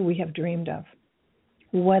a way we have dreamed of.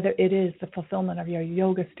 Whether it is the fulfillment of your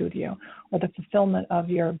yoga studio or the fulfillment of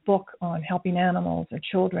your book on helping animals or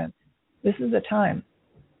children, this is the time.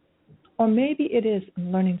 Or maybe it is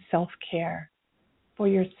learning self-care for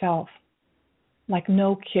yourself, like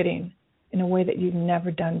no kidding, in a way that you've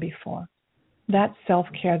never done before. That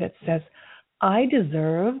self-care that says, I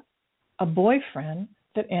deserve a boyfriend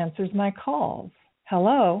that answers my calls.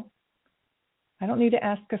 Hello? I don't need to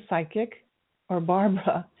ask a psychic or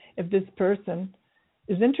Barbara if this person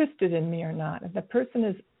is interested in me or not. If the person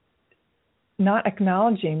is not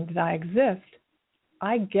acknowledging that I exist,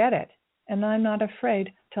 I get it. And I'm not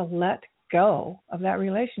afraid to let go of that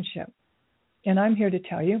relationship. And I'm here to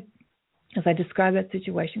tell you, as I describe that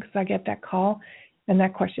situation, because I get that call and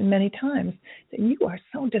that question many times, that you are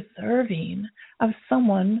so deserving of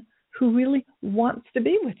someone who really wants to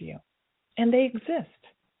be with you. And they exist.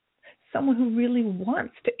 Someone who really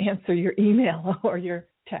wants to answer your email or your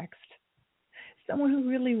text. Someone who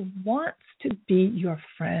really wants to be your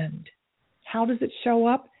friend. How does it show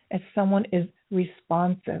up? As someone is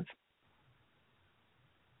responsive.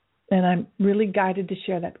 And I'm really guided to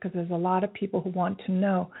share that because there's a lot of people who want to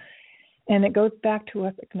know. And it goes back to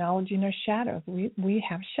us acknowledging our shadows. We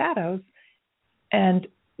have shadows, and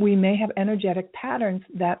we may have energetic patterns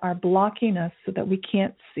that are blocking us so that we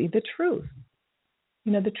can't see the truth.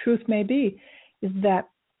 The truth may be is that,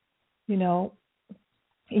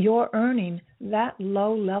 you're earning that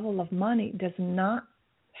low level of money does not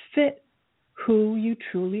fit who you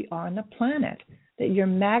truly are on the planet. That your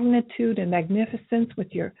magnitude and magnificence with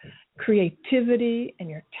your creativity and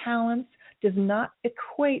your talents does not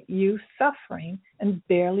equate you suffering and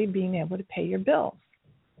barely being able to pay your bills.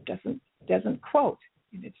 It doesn't quote.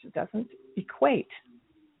 It just doesn't equate.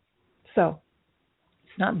 So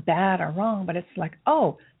it's not bad or wrong, but it's like,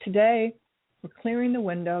 today we're clearing the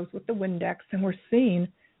windows with the Windex and we're seeing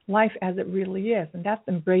life as it really is. And that's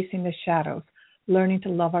embracing the shadows, learning to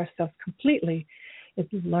love ourselves completely. It's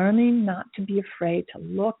learning not to be afraid to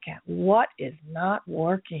look at what is not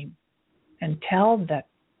working and tell the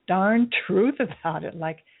darn truth about it.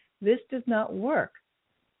 Like, this does not work.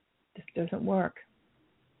 This doesn't work.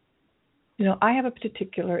 I have a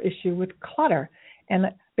particular issue with clutter. And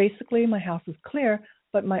basically my house is clear,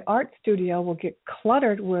 but my art studio will get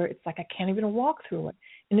cluttered where it's like I can't even walk through it.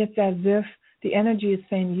 And it's as if the energy is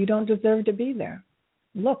saying, you don't deserve to be there.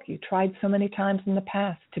 Look, you tried so many times in the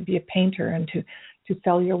past to be a painter and to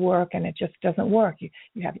sell your work, and it just doesn't work. You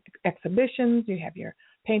have exhibitions, you have your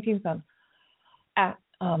paintings on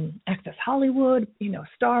Access Hollywood,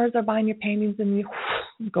 stars are buying your paintings, and you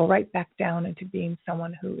go right back down into being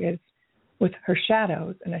someone who is with her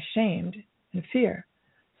shadows and ashamed and fear.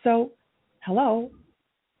 So, hello,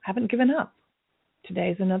 haven't given up.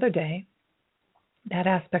 Today's another day. That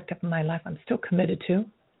aspect of my life I'm still committed to,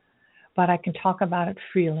 but I can talk about it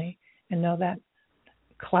freely and know that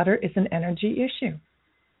clutter is an energy issue.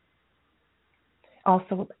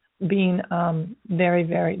 Also, being very,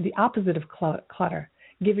 very the opposite of clutter,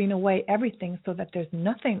 giving away everything so that there's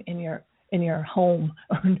nothing in your home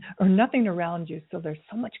or nothing around you, so there's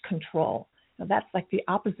so much control. Now, that's like the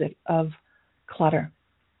opposite of clutter.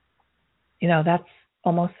 That's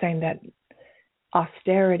almost saying that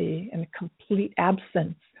austerity and complete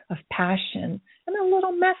absence of passion and a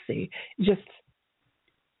little messy, just,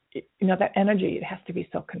 that energy, it has to be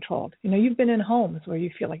so controlled. You've been in homes where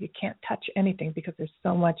you feel like you can't touch anything because there's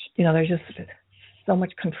so much, there's just so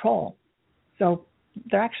much control. So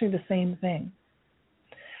they're actually the same thing.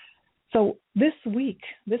 So this week,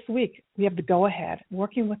 we have to go ahead,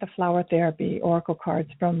 working with the Flower Therapy Oracle cards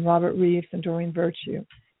from Robert Reeves and Doreen Virtue,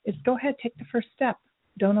 is go ahead, take the first step.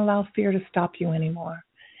 Don't allow fear to stop you anymore.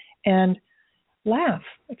 And laugh.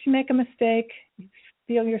 If you make a mistake, you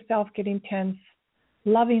feel yourself getting tense,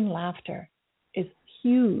 loving laughter is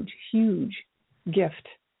huge, huge gift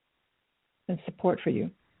and support for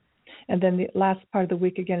you. And then the last part of the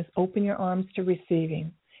week, again, is open your arms to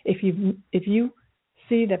receiving. If you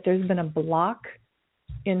see that there's been a block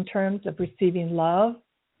in terms of receiving love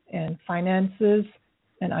and finances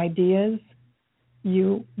and ideas,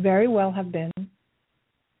 you very well have been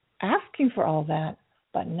asking for all that,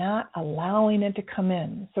 but not allowing it to come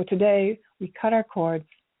in. So today we cut our cords,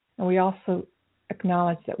 and we also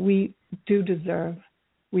acknowledge that we deserve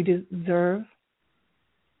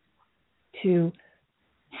to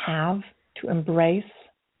have, to embrace,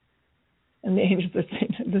 and the angels are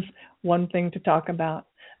saying this one thing to talk about.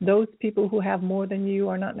 Those people who have more than you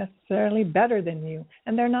are not necessarily better than you,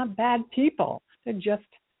 and they're not bad people.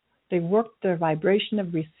 They work their vibration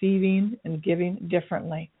of receiving and giving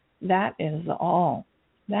differently. That is all.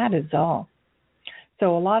 That is all.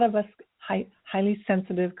 So a lot of us highly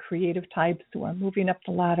sensitive, creative types who are moving up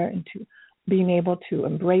the ladder into being able to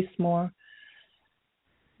embrace more,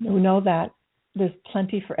 we know that there's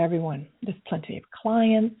plenty for everyone. There's plenty of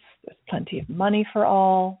clients. There's plenty of money for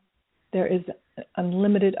all. There is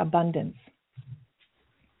unlimited abundance.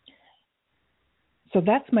 So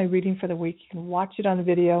that's my reading for the week. You can watch it on the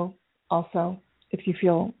video also if you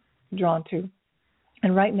feel drawn to.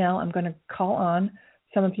 And right now I'm going to call on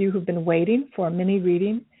some of you who've been waiting for a mini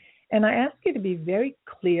reading. And I ask you to be very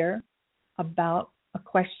clear about a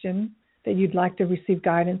question that you'd like to receive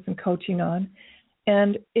guidance and coaching on.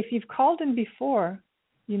 And if you've called in before,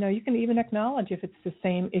 you can even acknowledge if it's the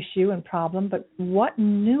same issue and problem, but what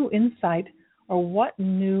new insight or what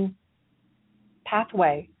new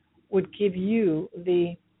pathway would give you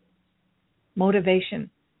the motivation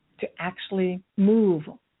to actually move,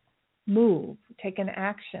 take an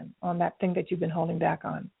action on that thing that you've been holding back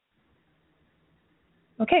on.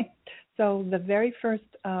 Okay, so the very first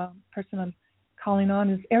person I'm calling on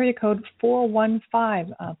is area code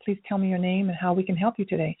 415. Please tell me your name and how we can help you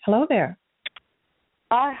today. Hello there.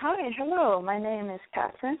 Hi, hello. My name is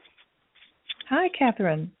Catherine. Hi,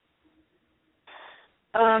 Catherine.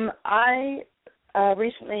 I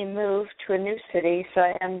recently moved to a new city, so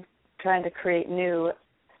I am trying to create new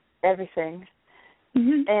everything.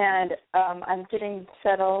 Mm-hmm. And I'm getting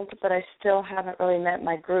settled, but I still haven't really met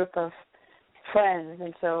my group of friends.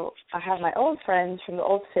 And so I have my old friends from the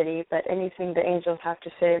old city, but anything the angels have to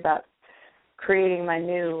say about creating my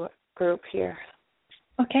new group here.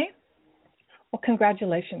 Okay. Well,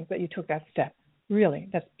 congratulations that you took that step. Really,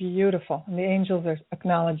 that's beautiful. And the angels are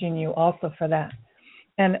acknowledging you also for that.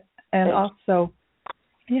 And also,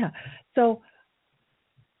 yeah. So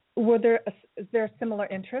is there a similar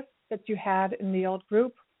interest that you had in the old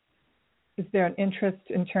group? Is there an interest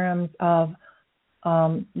in terms of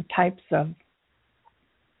types of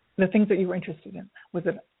the things that you were interested in? Was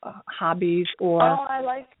it hobbies or? Oh, I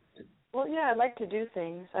like to do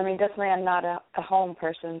things. I mean, definitely I'm not a home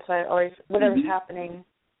person, so I always, whatever's happening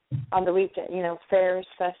on the weekend, fairs,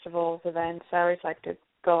 festivals, events, I always like to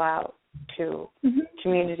go out to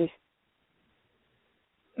communities.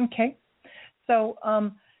 Okay. So,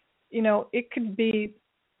 it could be,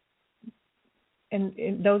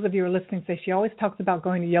 and those of you who are listening say she always talks about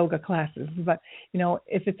going to yoga classes, but,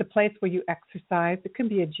 if it's a place where you exercise, it could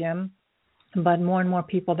be a gym, but more and more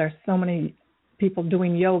people, there's so many people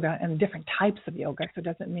doing yoga and different types of yoga, so it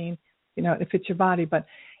doesn't mean, it fits your body, but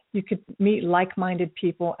you could meet like-minded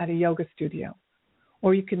people at a yoga studio,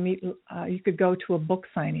 or you could go to a book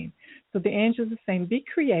signing. So the angels are saying, be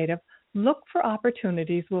creative, look for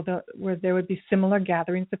opportunities where there would be similar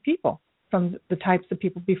gatherings of people from the types of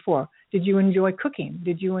people before. Did you enjoy cooking?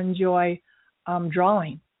 Did you enjoy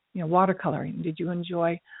drawing, watercoloring? Did you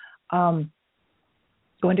enjoy going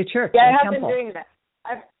to church? Yeah, I have been doing that.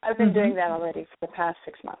 I've been doing that already for the past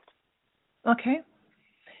 6 months. Okay.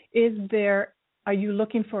 Are you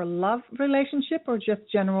looking for a love relationship or just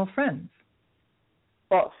general friends?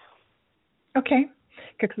 Both. Okay.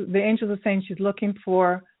 Because the angels are saying she's looking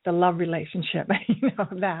for the love relationship.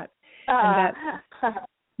 That.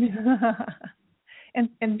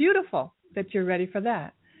 And beautiful that you're ready for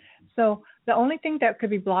that. So the only thing that could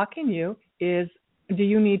be blocking you is, do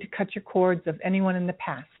you need to cut your cords of anyone in the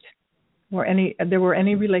past? Or there were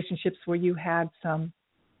any relationships where you had some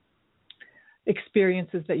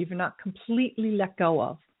experiences that you've not completely let go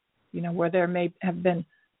of, where there may have been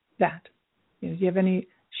that. Do you have any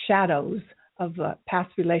shadows of a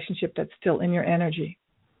past relationship that's still in your energy?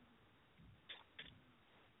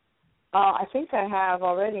 I think I have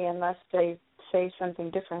already, unless they say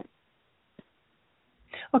something different.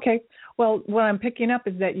 Okay. Well, what I'm picking up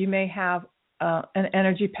is that you may have an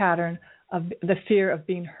energy pattern of the fear of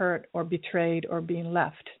being hurt or betrayed or being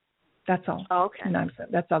left. That's all. Oh, okay.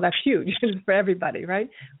 That's all. That's huge for everybody, right?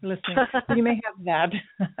 Listening. You may have that.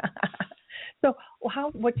 So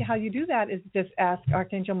how you do that is just ask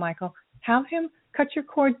Archangel Michael, have him cut your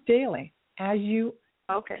cords daily as you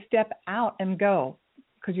step out and go.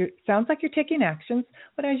 Because it sounds like you're taking actions,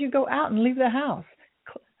 but as you go out and leave the house,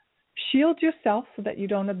 shield yourself so that you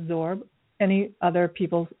don't absorb any other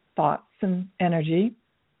people's thoughts and energy.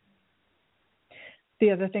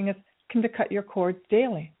 The other thing is to cut your cords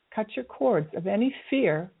daily. Cut your cords of any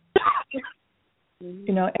fear.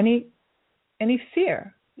 You know, any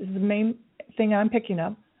fear is the main thing I'm picking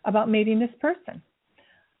up about meeting this person.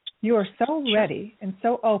 You are so ready and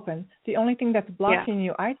so open. The only thing that's blocking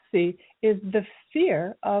you, I see, is the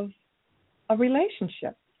fear of a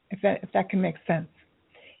relationship, if that can make sense.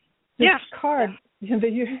 This card, you know,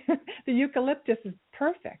 the eucalyptus is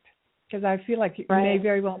perfect, because I feel like you may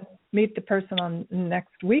very well meet the person on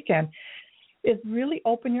next weekend, is really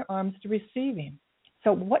open your arms to receiving.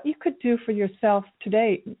 So what you could do for yourself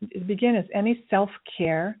today, begin as any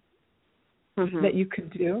self-care that you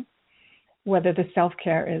could do, whether the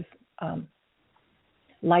self-care is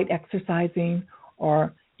light exercising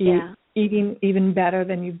or eating even better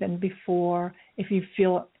than you've been before. If you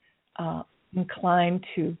feel inclined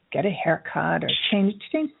to get a haircut or change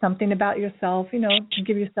something about yourself, you know, to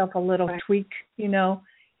give yourself a little tweak, you know,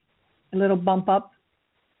 a little bump up,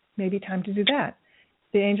 maybe time to do that.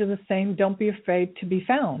 The angels are saying, don't be afraid to be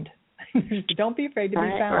found. Don't be afraid to be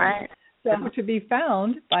found. Right. So to be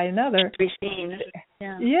found by another. To be seen.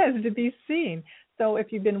 Yes, to be seen. So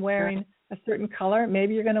if you've been wearing a certain color,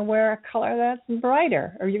 maybe you're going to wear a color that's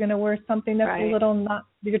brighter, or you're going to wear something that's a little not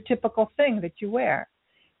your typical thing that you wear,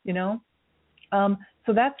 you know.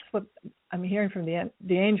 So that's what I'm hearing from the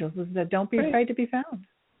angels, is that don't be afraid to be found.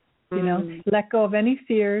 You know, let go of any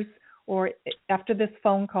fears, or after this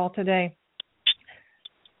phone call today,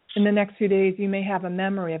 in the next few days, you may have a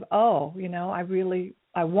memory of, oh, you know,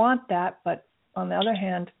 I want that, but on the other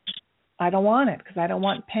hand, I don't want it because I don't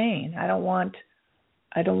want pain. I don't want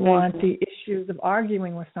the issues of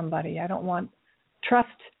arguing with somebody. I don't want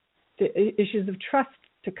the issues of trust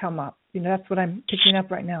to come up. You know, that's what I'm picking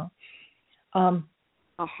up right now.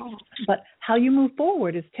 But how you move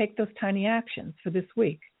forward is take those tiny actions for this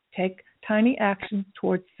week. Take tiny actions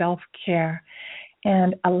towards self-care.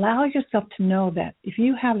 And allow yourself to know that if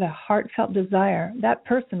you have the heartfelt desire, that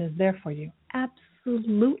person is there for you.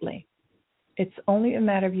 Absolutely. It's only a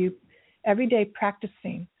matter of you every day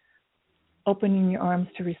practicing opening your arms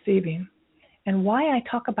to receiving. And why I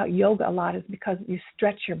talk about yoga a lot is because you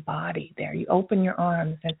stretch your body there. You open your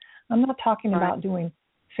arms. And I'm not talking about doing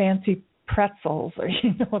fancy pretzels or,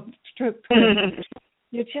 you know,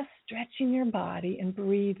 you're just stretching your body and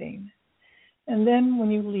breathing. And then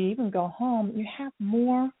when you leave and go home, you have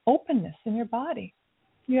more openness in your body.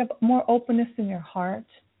 You have more openness in your heart,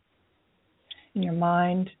 in your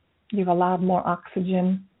mind. You've allowed more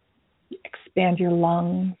oxygen. You expand your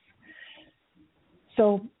lungs.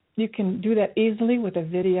 So you can do that easily with a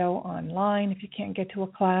video online if you can't get to a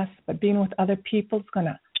class. But being with other people is going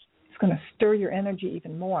to stir your energy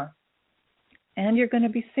even more. And you're going to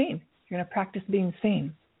be seen. You're going to practice being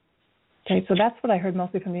seen. Okay, so that's what I heard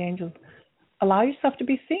mostly from the angels. Allow yourself to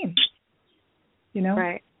be seen, you know,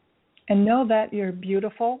 and know that you're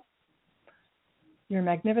beautiful, you're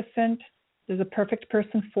magnificent. There's a perfect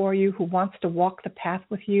person for you who wants to walk the path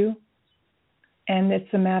with you, and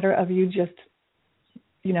it's a matter of you just,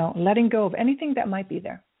 you know, letting go of anything that might be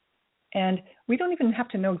there. And we don't even have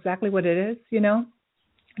to know exactly what it is, you know.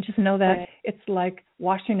 Just know that it's like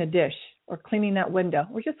washing a dish or cleaning that window.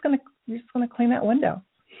 You're just going to clean that window.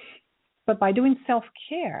 But by doing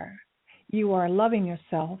self-care, you are loving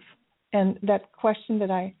yourself. And that question that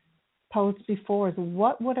I posed before is,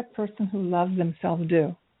 what would a person who loves themselves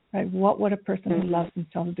do? Right? What would a person who loves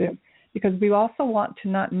themselves do? Because we also want to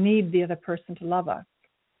not need the other person to love us.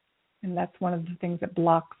 And that's one of the things that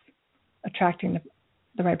blocks attracting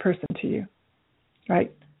the right person to you.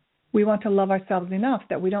 Right? We want to love ourselves enough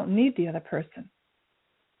that we don't need the other person.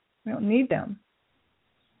 We don't need them.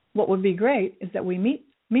 What would be great is that we meet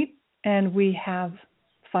and we have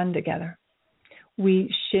fun together.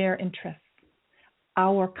 We share interests.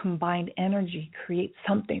 Our combined energy creates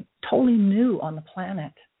something totally new on the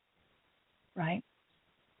planet, right?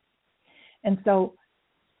 And so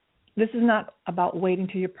this is not about waiting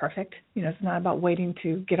till you're perfect. You know, it's not about waiting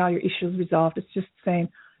to get all your issues resolved. It's just saying,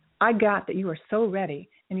 I got that you are so ready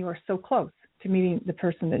and you are so close to meeting the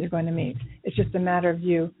person that you're going to meet. It's just a matter of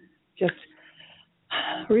you just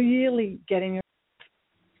really getting yourself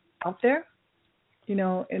out there. You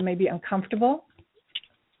know, it may be uncomfortable.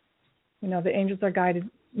 You know, the angels are guided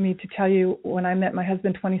me to tell you, when I met my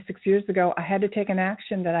husband 26 years ago, I had to take an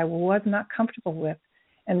action that I was not comfortable with.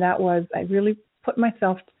 And that was, I really put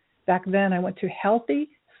myself, back then, I went to healthy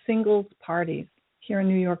singles parties here in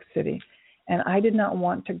New York City. And I did not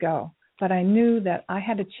want to go. But I knew that I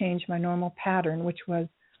had to change my normal pattern, which was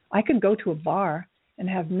I could go to a bar and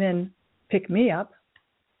have men pick me up,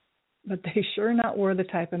 but they sure not were the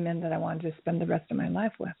type of men that I wanted to spend the rest of my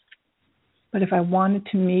life with. But if I wanted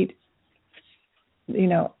to meet,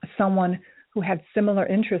 someone who had similar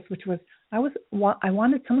interests, which was I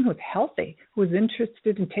wanted someone who was healthy, who was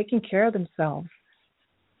interested in taking care of themselves,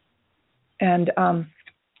 and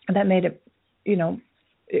that made it,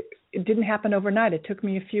 it didn't happen overnight. It took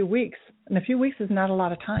me a few weeks, and a few weeks is not a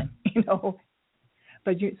lot of time,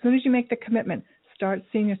 But as soon as you make the commitment, start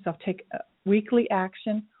seeing yourself take a weekly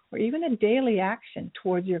action or even a daily action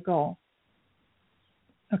towards your goal.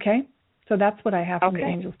 Okay? So that's what I have from the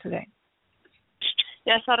angels today.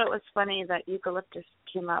 Yeah, I thought it was funny that eucalyptus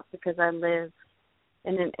came up because I live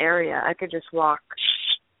in an area. I could just walk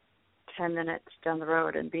 10 minutes down the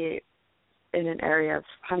road and be in an area of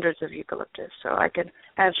hundreds of eucalyptus. So I could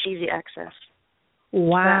have easy access.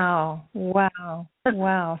 Wow.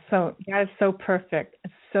 So that is so perfect.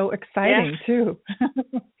 It's so exciting, too.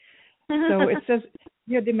 So it says,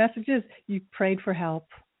 the message is you prayed for help.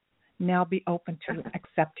 Now be open to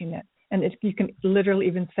accepting it. And you can literally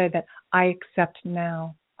even say that I accept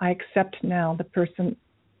now. I accept now the person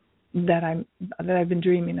that I've been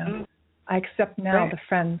dreaming of. I accept now the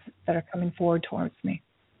friends that are coming forward towards me.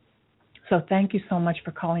 So thank you so much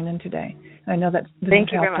for calling in today. I know that this has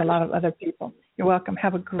helped a lot of other people. You're welcome.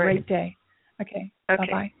 Have a great day. Okay.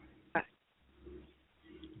 Bye-bye. Bye.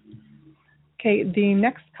 Okay, the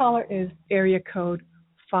next caller is area code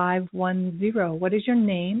 510. What is your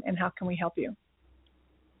name and how can we help you?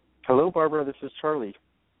 Hello, Barbara. This is Charlie.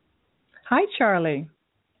 Hi, Charlie.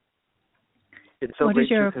 It's so great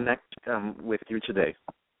to connect with you today.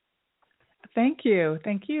 Thank you.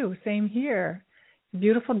 Same here.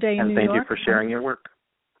 Beautiful day in New York. And thank you for sharing your work.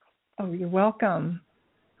 Oh, you're welcome.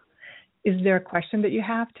 Is there a question that you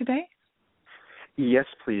have today? Yes,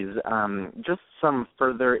 please. Just some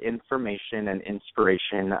further information and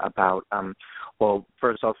inspiration about,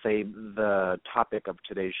 first I'll say the topic of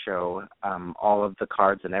today's show, all of the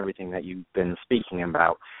cards and everything that you've been speaking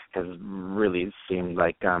about has really seemed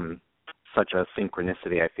like such a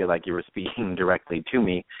synchronicity. I feel like you were speaking directly to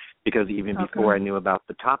me because even before I knew about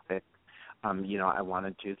the topic, I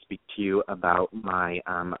wanted to speak to you about my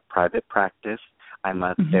private practice. I'm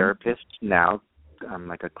a therapist now. I'm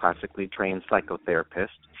like a classically trained psychotherapist.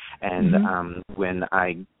 And when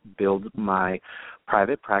I build my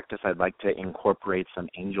private practice, I'd like to incorporate some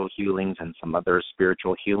angel healings and some other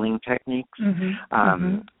spiritual healing techniques.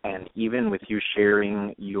 And even with you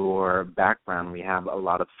sharing your background, we have a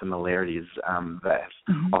lot of similarities that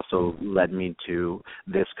also led me to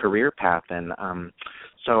this career path. And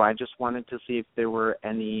so I just wanted to see if there were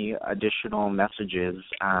any additional messages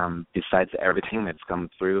besides everything that's come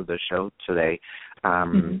through the show today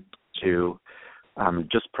to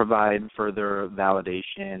just provide further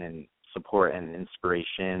validation and support and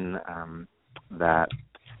inspiration that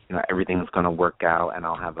everything's going to work out and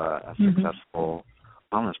I'll have a successful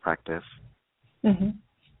wellness practice.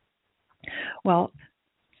 Well,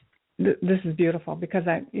 this is beautiful because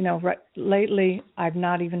lately I've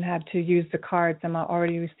not even had to use the cards. I'm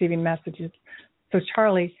already receiving messages. So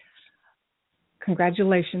Charlie,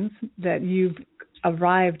 congratulations that you've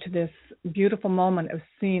arrived to this beautiful moment of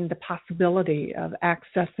seeing the possibility of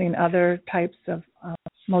accessing other types of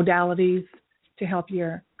modalities to help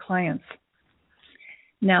your clients.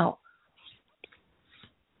 Now,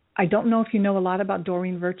 I don't know if you know a lot about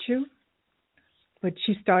Doreen Virtue, but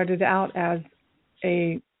she started out as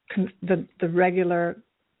the regular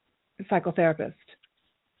psychotherapist,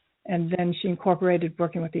 and then she incorporated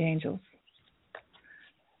working with the angels.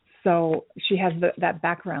 So she has that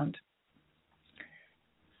background.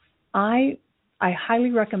 I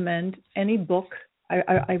highly recommend any book.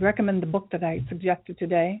 I recommend the book that I suggested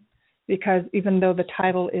today because even though the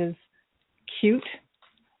title is cute,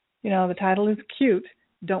 the title is cute,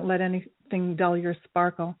 Don't Let Anything Dull Your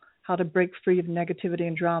Sparkle, How to Break Free of Negativity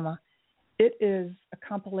and Drama. It is a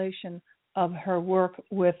compilation of her work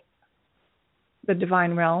with the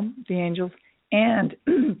divine realm, the angels, and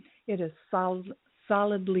it is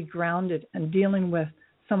solidly grounded and dealing with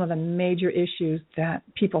some of the major issues that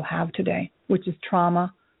people have today, which is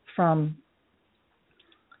trauma from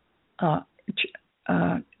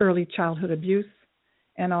early childhood abuse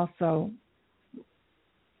and also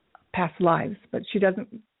past lives. But she doesn't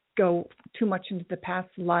go too much into the past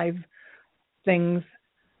life things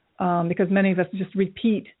because many of us just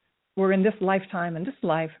repeat. We're in this lifetime and this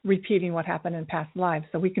life repeating what happened in past lives.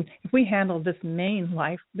 So we can, if we handle this main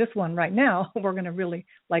life, this one right now, we're going to really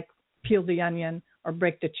peel the onion or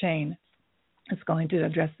break the chain. It's going to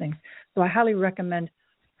address things. So I highly recommend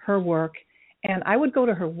her work. And I would go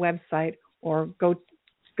to her website or go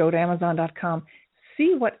to Amazon.com,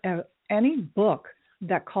 see what any book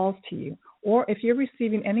that calls to you. Or if you're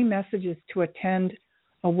receiving any messages to attend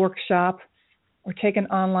a workshop or take an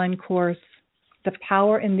online course, the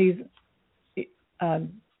power in these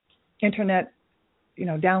internet,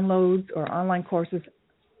 downloads or online courses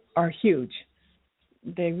are huge.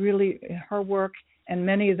 They really, her work and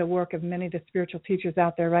many of the work of many of the spiritual teachers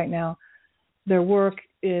out there right now, their work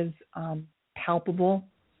is palpable.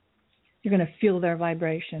 You're going to feel their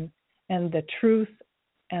vibration, and the truth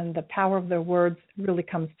and the power of their words really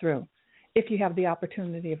comes through. If you have the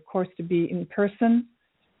opportunity, of course, to be in person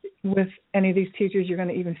with any of these teachers, you're going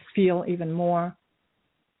to even feel even more.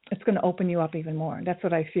 It's going to open you up even more. That's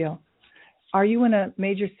what I feel. Are you in a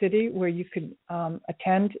major city where you could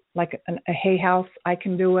attend, like a Hay House, I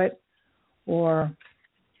Can Do It, or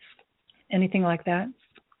anything like that?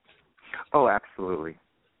 Oh, absolutely.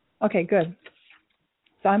 Okay, good.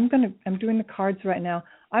 So I'm doing the cards right now.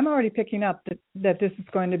 I'm already picking up that this is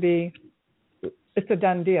going to be, it's a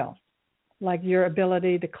done deal. Like your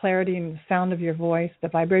ability, the clarity and the sound of your voice, the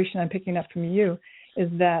vibration I'm picking up from you is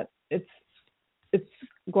that it's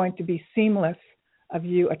going to be seamless of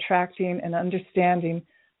you attracting and understanding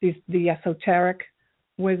the esoteric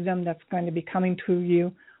wisdom that's going to be coming to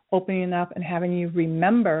you, opening up and having you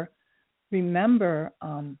remember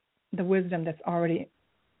the wisdom that's already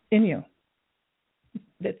in you.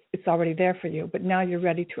 It's already there for you, but now you're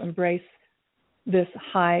ready to embrace this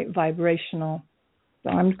high vibrational. So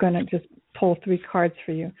I'm going to just pull 3 cards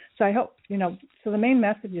for you. So I hope, so the main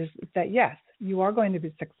message is that yes, you are going to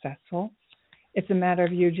be successful. It's a matter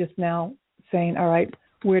of you just now saying, all right,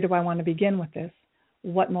 where do I want to begin with this?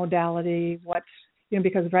 What modality,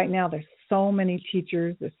 because right now there's so many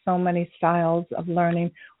teachers, there's so many styles of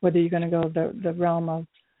learning, whether you're going to go the realm of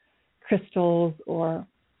crystals or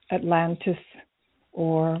Atlantis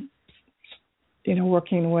or,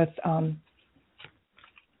 working with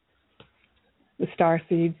the star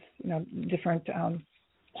seeds, different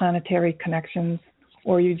planetary connections,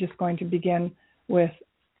 or you're just going to begin with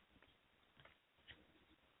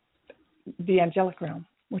the angelic realm,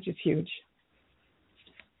 which is huge.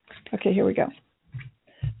 Okay, here we go.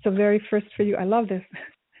 So very first for you, I love this.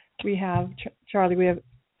 We have, Charlie, we have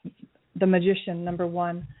the Magician, number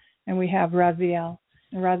 1, and we have Raziel.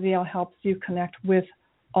 And Raziel helps you connect with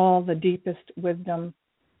all the deepest wisdom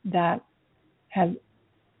that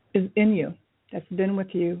is in you, that's been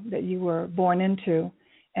with you, that you were born into,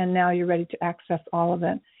 and now you're ready to access all of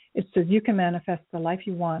it. It says you can manifest the life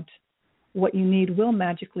you want. What you need will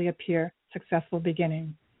magically appear. Successful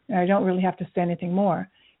beginning. And I don't really have to say anything more.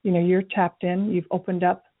 You're tapped in. You've opened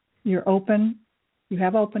up. You're open. You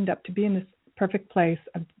have opened up to be in this perfect place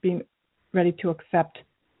of being ready to accept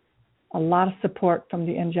a lot of support from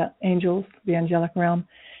the angels, the angelic realm.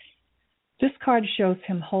 This card shows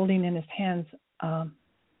him holding in his hands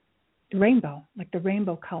rainbow, like the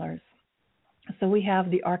rainbow colors. So we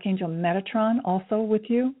have the Archangel Metatron also with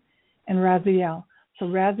you, and Raziel. So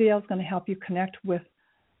Raziel is going to help you connect with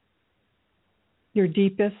your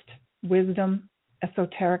deepest wisdom,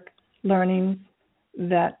 esoteric learnings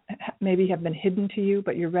that maybe have been hidden to you,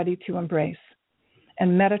 but you're ready to embrace.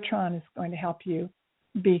 And Metatron is going to help you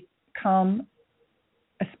become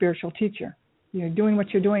a spiritual teacher. You're doing what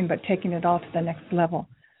you're doing, but taking it all to the next level.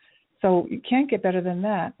 So you can't get better than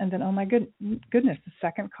that. And then, oh my goodness, the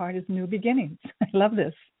second card is New Beginnings. I love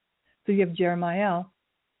this. So you have Jeremiah,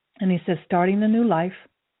 and he says, starting a new life,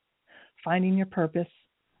 finding your purpose,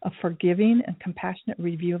 a forgiving and compassionate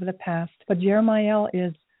review of the past. But Jeremiah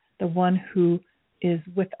is the one who is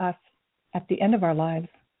with us at the end of our lives,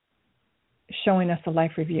 showing us a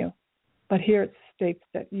life review. But here it states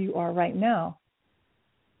that you are right now,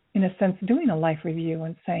 in a sense, doing a life review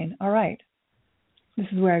and saying, all right, this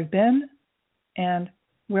is where I've been, and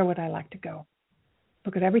where would I like to go?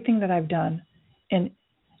 Look at everything that I've done, and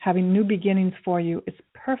having new beginnings for you is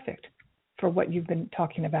perfect for what you've been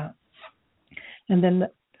talking about. And then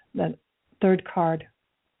the third card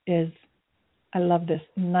is, I love this,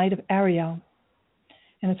 Knight of Ariel.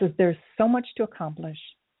 And it says, there's so much to accomplish.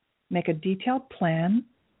 Make a detailed plan,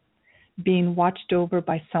 being watched over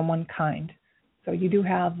by someone kind. So you do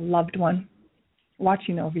have a loved one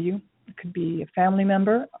watching over you. It could be a family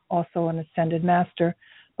member, also an ascended master.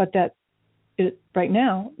 But right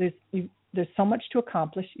now, there's so much to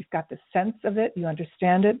accomplish. You've got the sense of it. You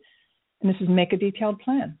understand it. And this is make a detailed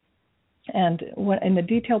plan. And the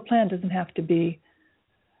detailed plan doesn't have to be,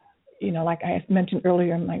 like I mentioned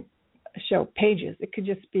earlier in my show, pages. It could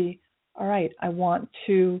just be, all right,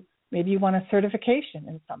 maybe you want a certification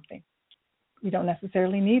in something. You don't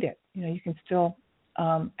necessarily need it. You can still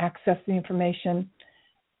access the information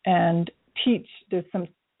and teach. There's some,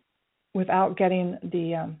 without getting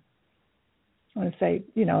the I want to say,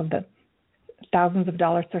 the thousands of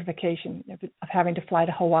dollars certification of having to fly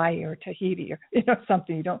to Hawaii or Tahiti or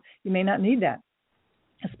something. You may not need that,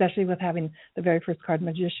 especially with having the very first card,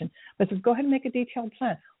 Magician. But says, go ahead and make a detailed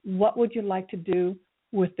plan. What would you like to do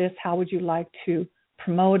with this? How would you like to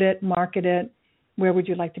promote it, market it? Where would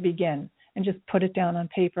you like to begin? And just put it down on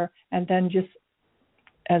paper, and then just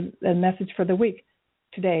as a message for the week,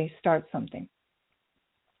 today, start something.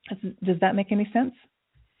 Does that make any sense?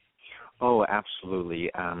 Oh,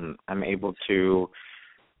 absolutely. I'm able to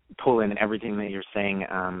pull in everything that you're saying,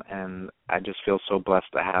 and I just feel so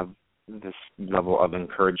blessed to have this level of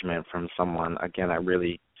encouragement from someone. Again, I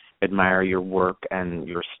really admire your work and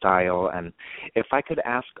your style. And if I could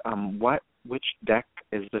ask, which deck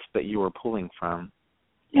is this that you were pulling from?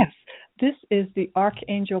 Yes, this is the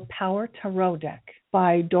Archangel Power Tarot deck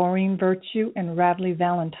by Doreen Virtue and Radley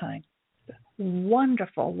Valentine.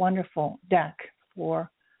 Wonderful, wonderful deck for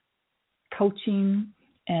coaching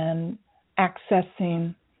and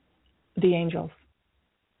accessing the angels.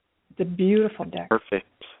 It's a beautiful deck. Perfect.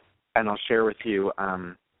 And I'll share with you,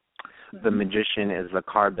 the Magician is a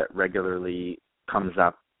card that regularly comes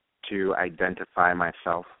up to identify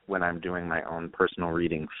myself when I'm doing my own personal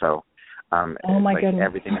reading. So oh my goodness.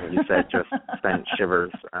 Everything that you said just sent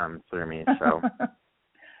shivers through me. So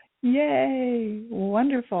yay,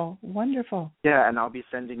 wonderful, wonderful. Yeah, and I'll be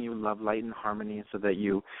sending you love, light, and harmony so that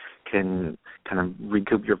you can kind of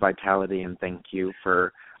recoup your vitality, and thank you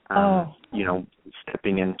for,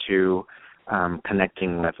 stepping into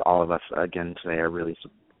connecting with all of us again today. I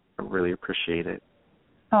really appreciate it.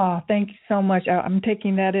 Oh, thank you so much. I'm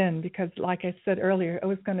taking that in because, like I said earlier, it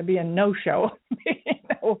was going to be a no-show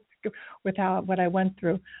with what I went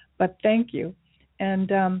through. But thank you.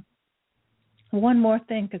 And one more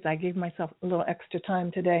thing, because I gave myself a little extra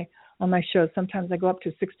time today on my show. Sometimes I go up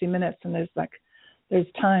to 60 minutes and there's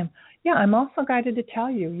time. Yeah, I'm also guided to tell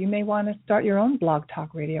you, you may want to start your own blog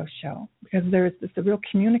talk radio show because there's a real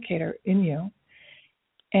communicator in you.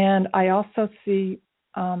 And I also see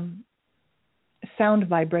sound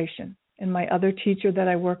vibration. And my other teacher that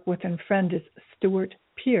I work with and friend is Stuart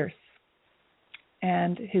Pierce.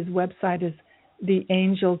 And his website is The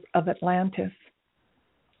Angels of Atlantis.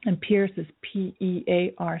 And Pierce is Pearce.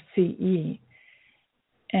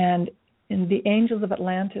 And in the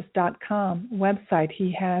angelsofatlantis.com website,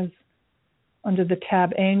 he has, under the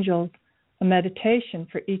tab Angels, a meditation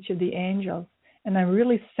for each of the angels. And I'm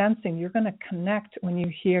really sensing you're going to connect when you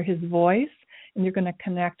hear his voice, and you're going to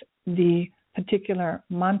connect the particular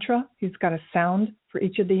mantra. He's got a sound for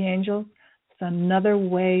each of the angels. It's another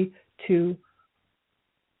way to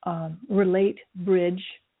relate, bridge,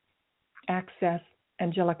 access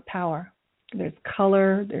angelic power. There's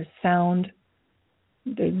color, there's sound,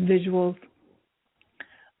 there's visuals.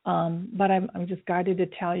 But I'm just guided to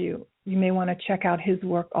tell you, you may want to check out his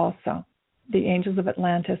work also,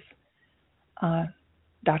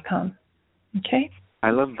 theangelsofatlantis.com. Okay? I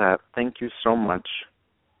love that. Thank you so much.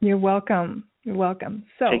 You're welcome. You're welcome.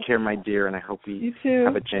 So take care, my dear, and I hope we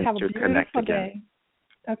have a chance to connect again. Day.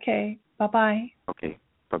 Okay. Bye-bye. Okay.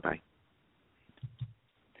 Bye-bye.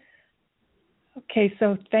 Okay,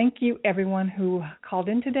 so thank you, everyone who called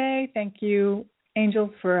in today. Thank you, Angels,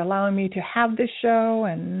 for allowing me to have this show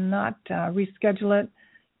and not reschedule it.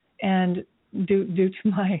 And due to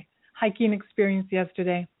my hiking experience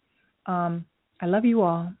yesterday, I love you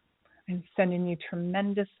all. I'm sending you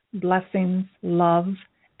tremendous blessings, love,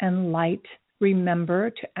 and light. Remember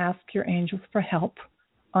to ask your angels for help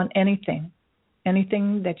on anything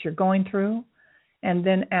that you're going through, and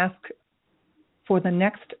then ask for the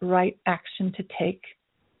next right action to take.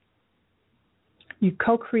 You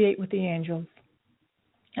co-create with the angels,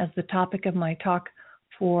 as the topic of my talk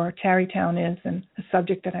for Tarrytown is, and the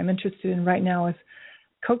subject that I'm interested in right now is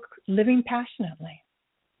living passionately,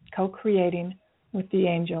 co-creating with the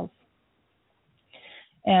angels.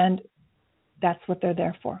 And that's what they're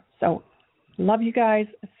there for. So, love you guys.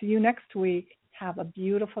 See you next week. Have a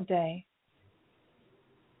beautiful day.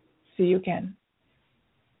 See you again.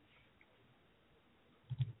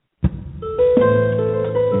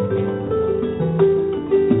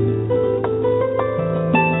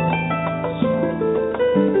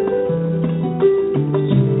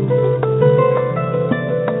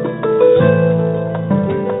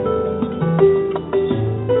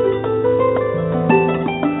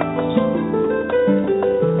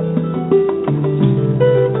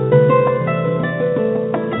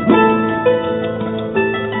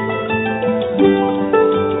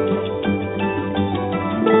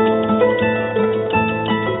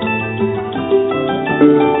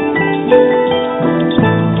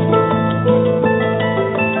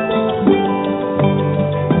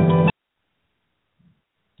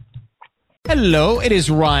 Hello, it is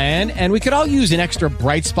Ryan, and we could all use an extra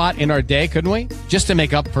bright spot in our day, couldn't we? Just to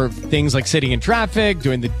make up for things like sitting in traffic,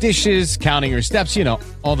 doing the dishes, counting your steps, you know,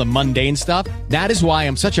 all the mundane stuff. That is why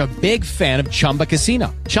I'm such a big fan of Chumba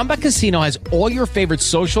Casino. Chumba Casino has all your favorite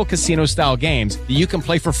social casino-style games that you can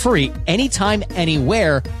play for free anytime,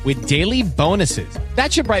 anywhere with daily bonuses.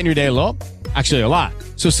 That should brighten your day a little. Actually, a lot.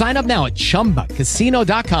 So sign up now at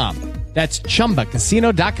ChumbaCasino.com. That's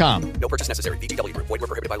ChumbaCasino.com. No purchase necessary. VGW Group. Void where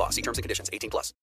prohibited by law. See terms and conditions. 18+.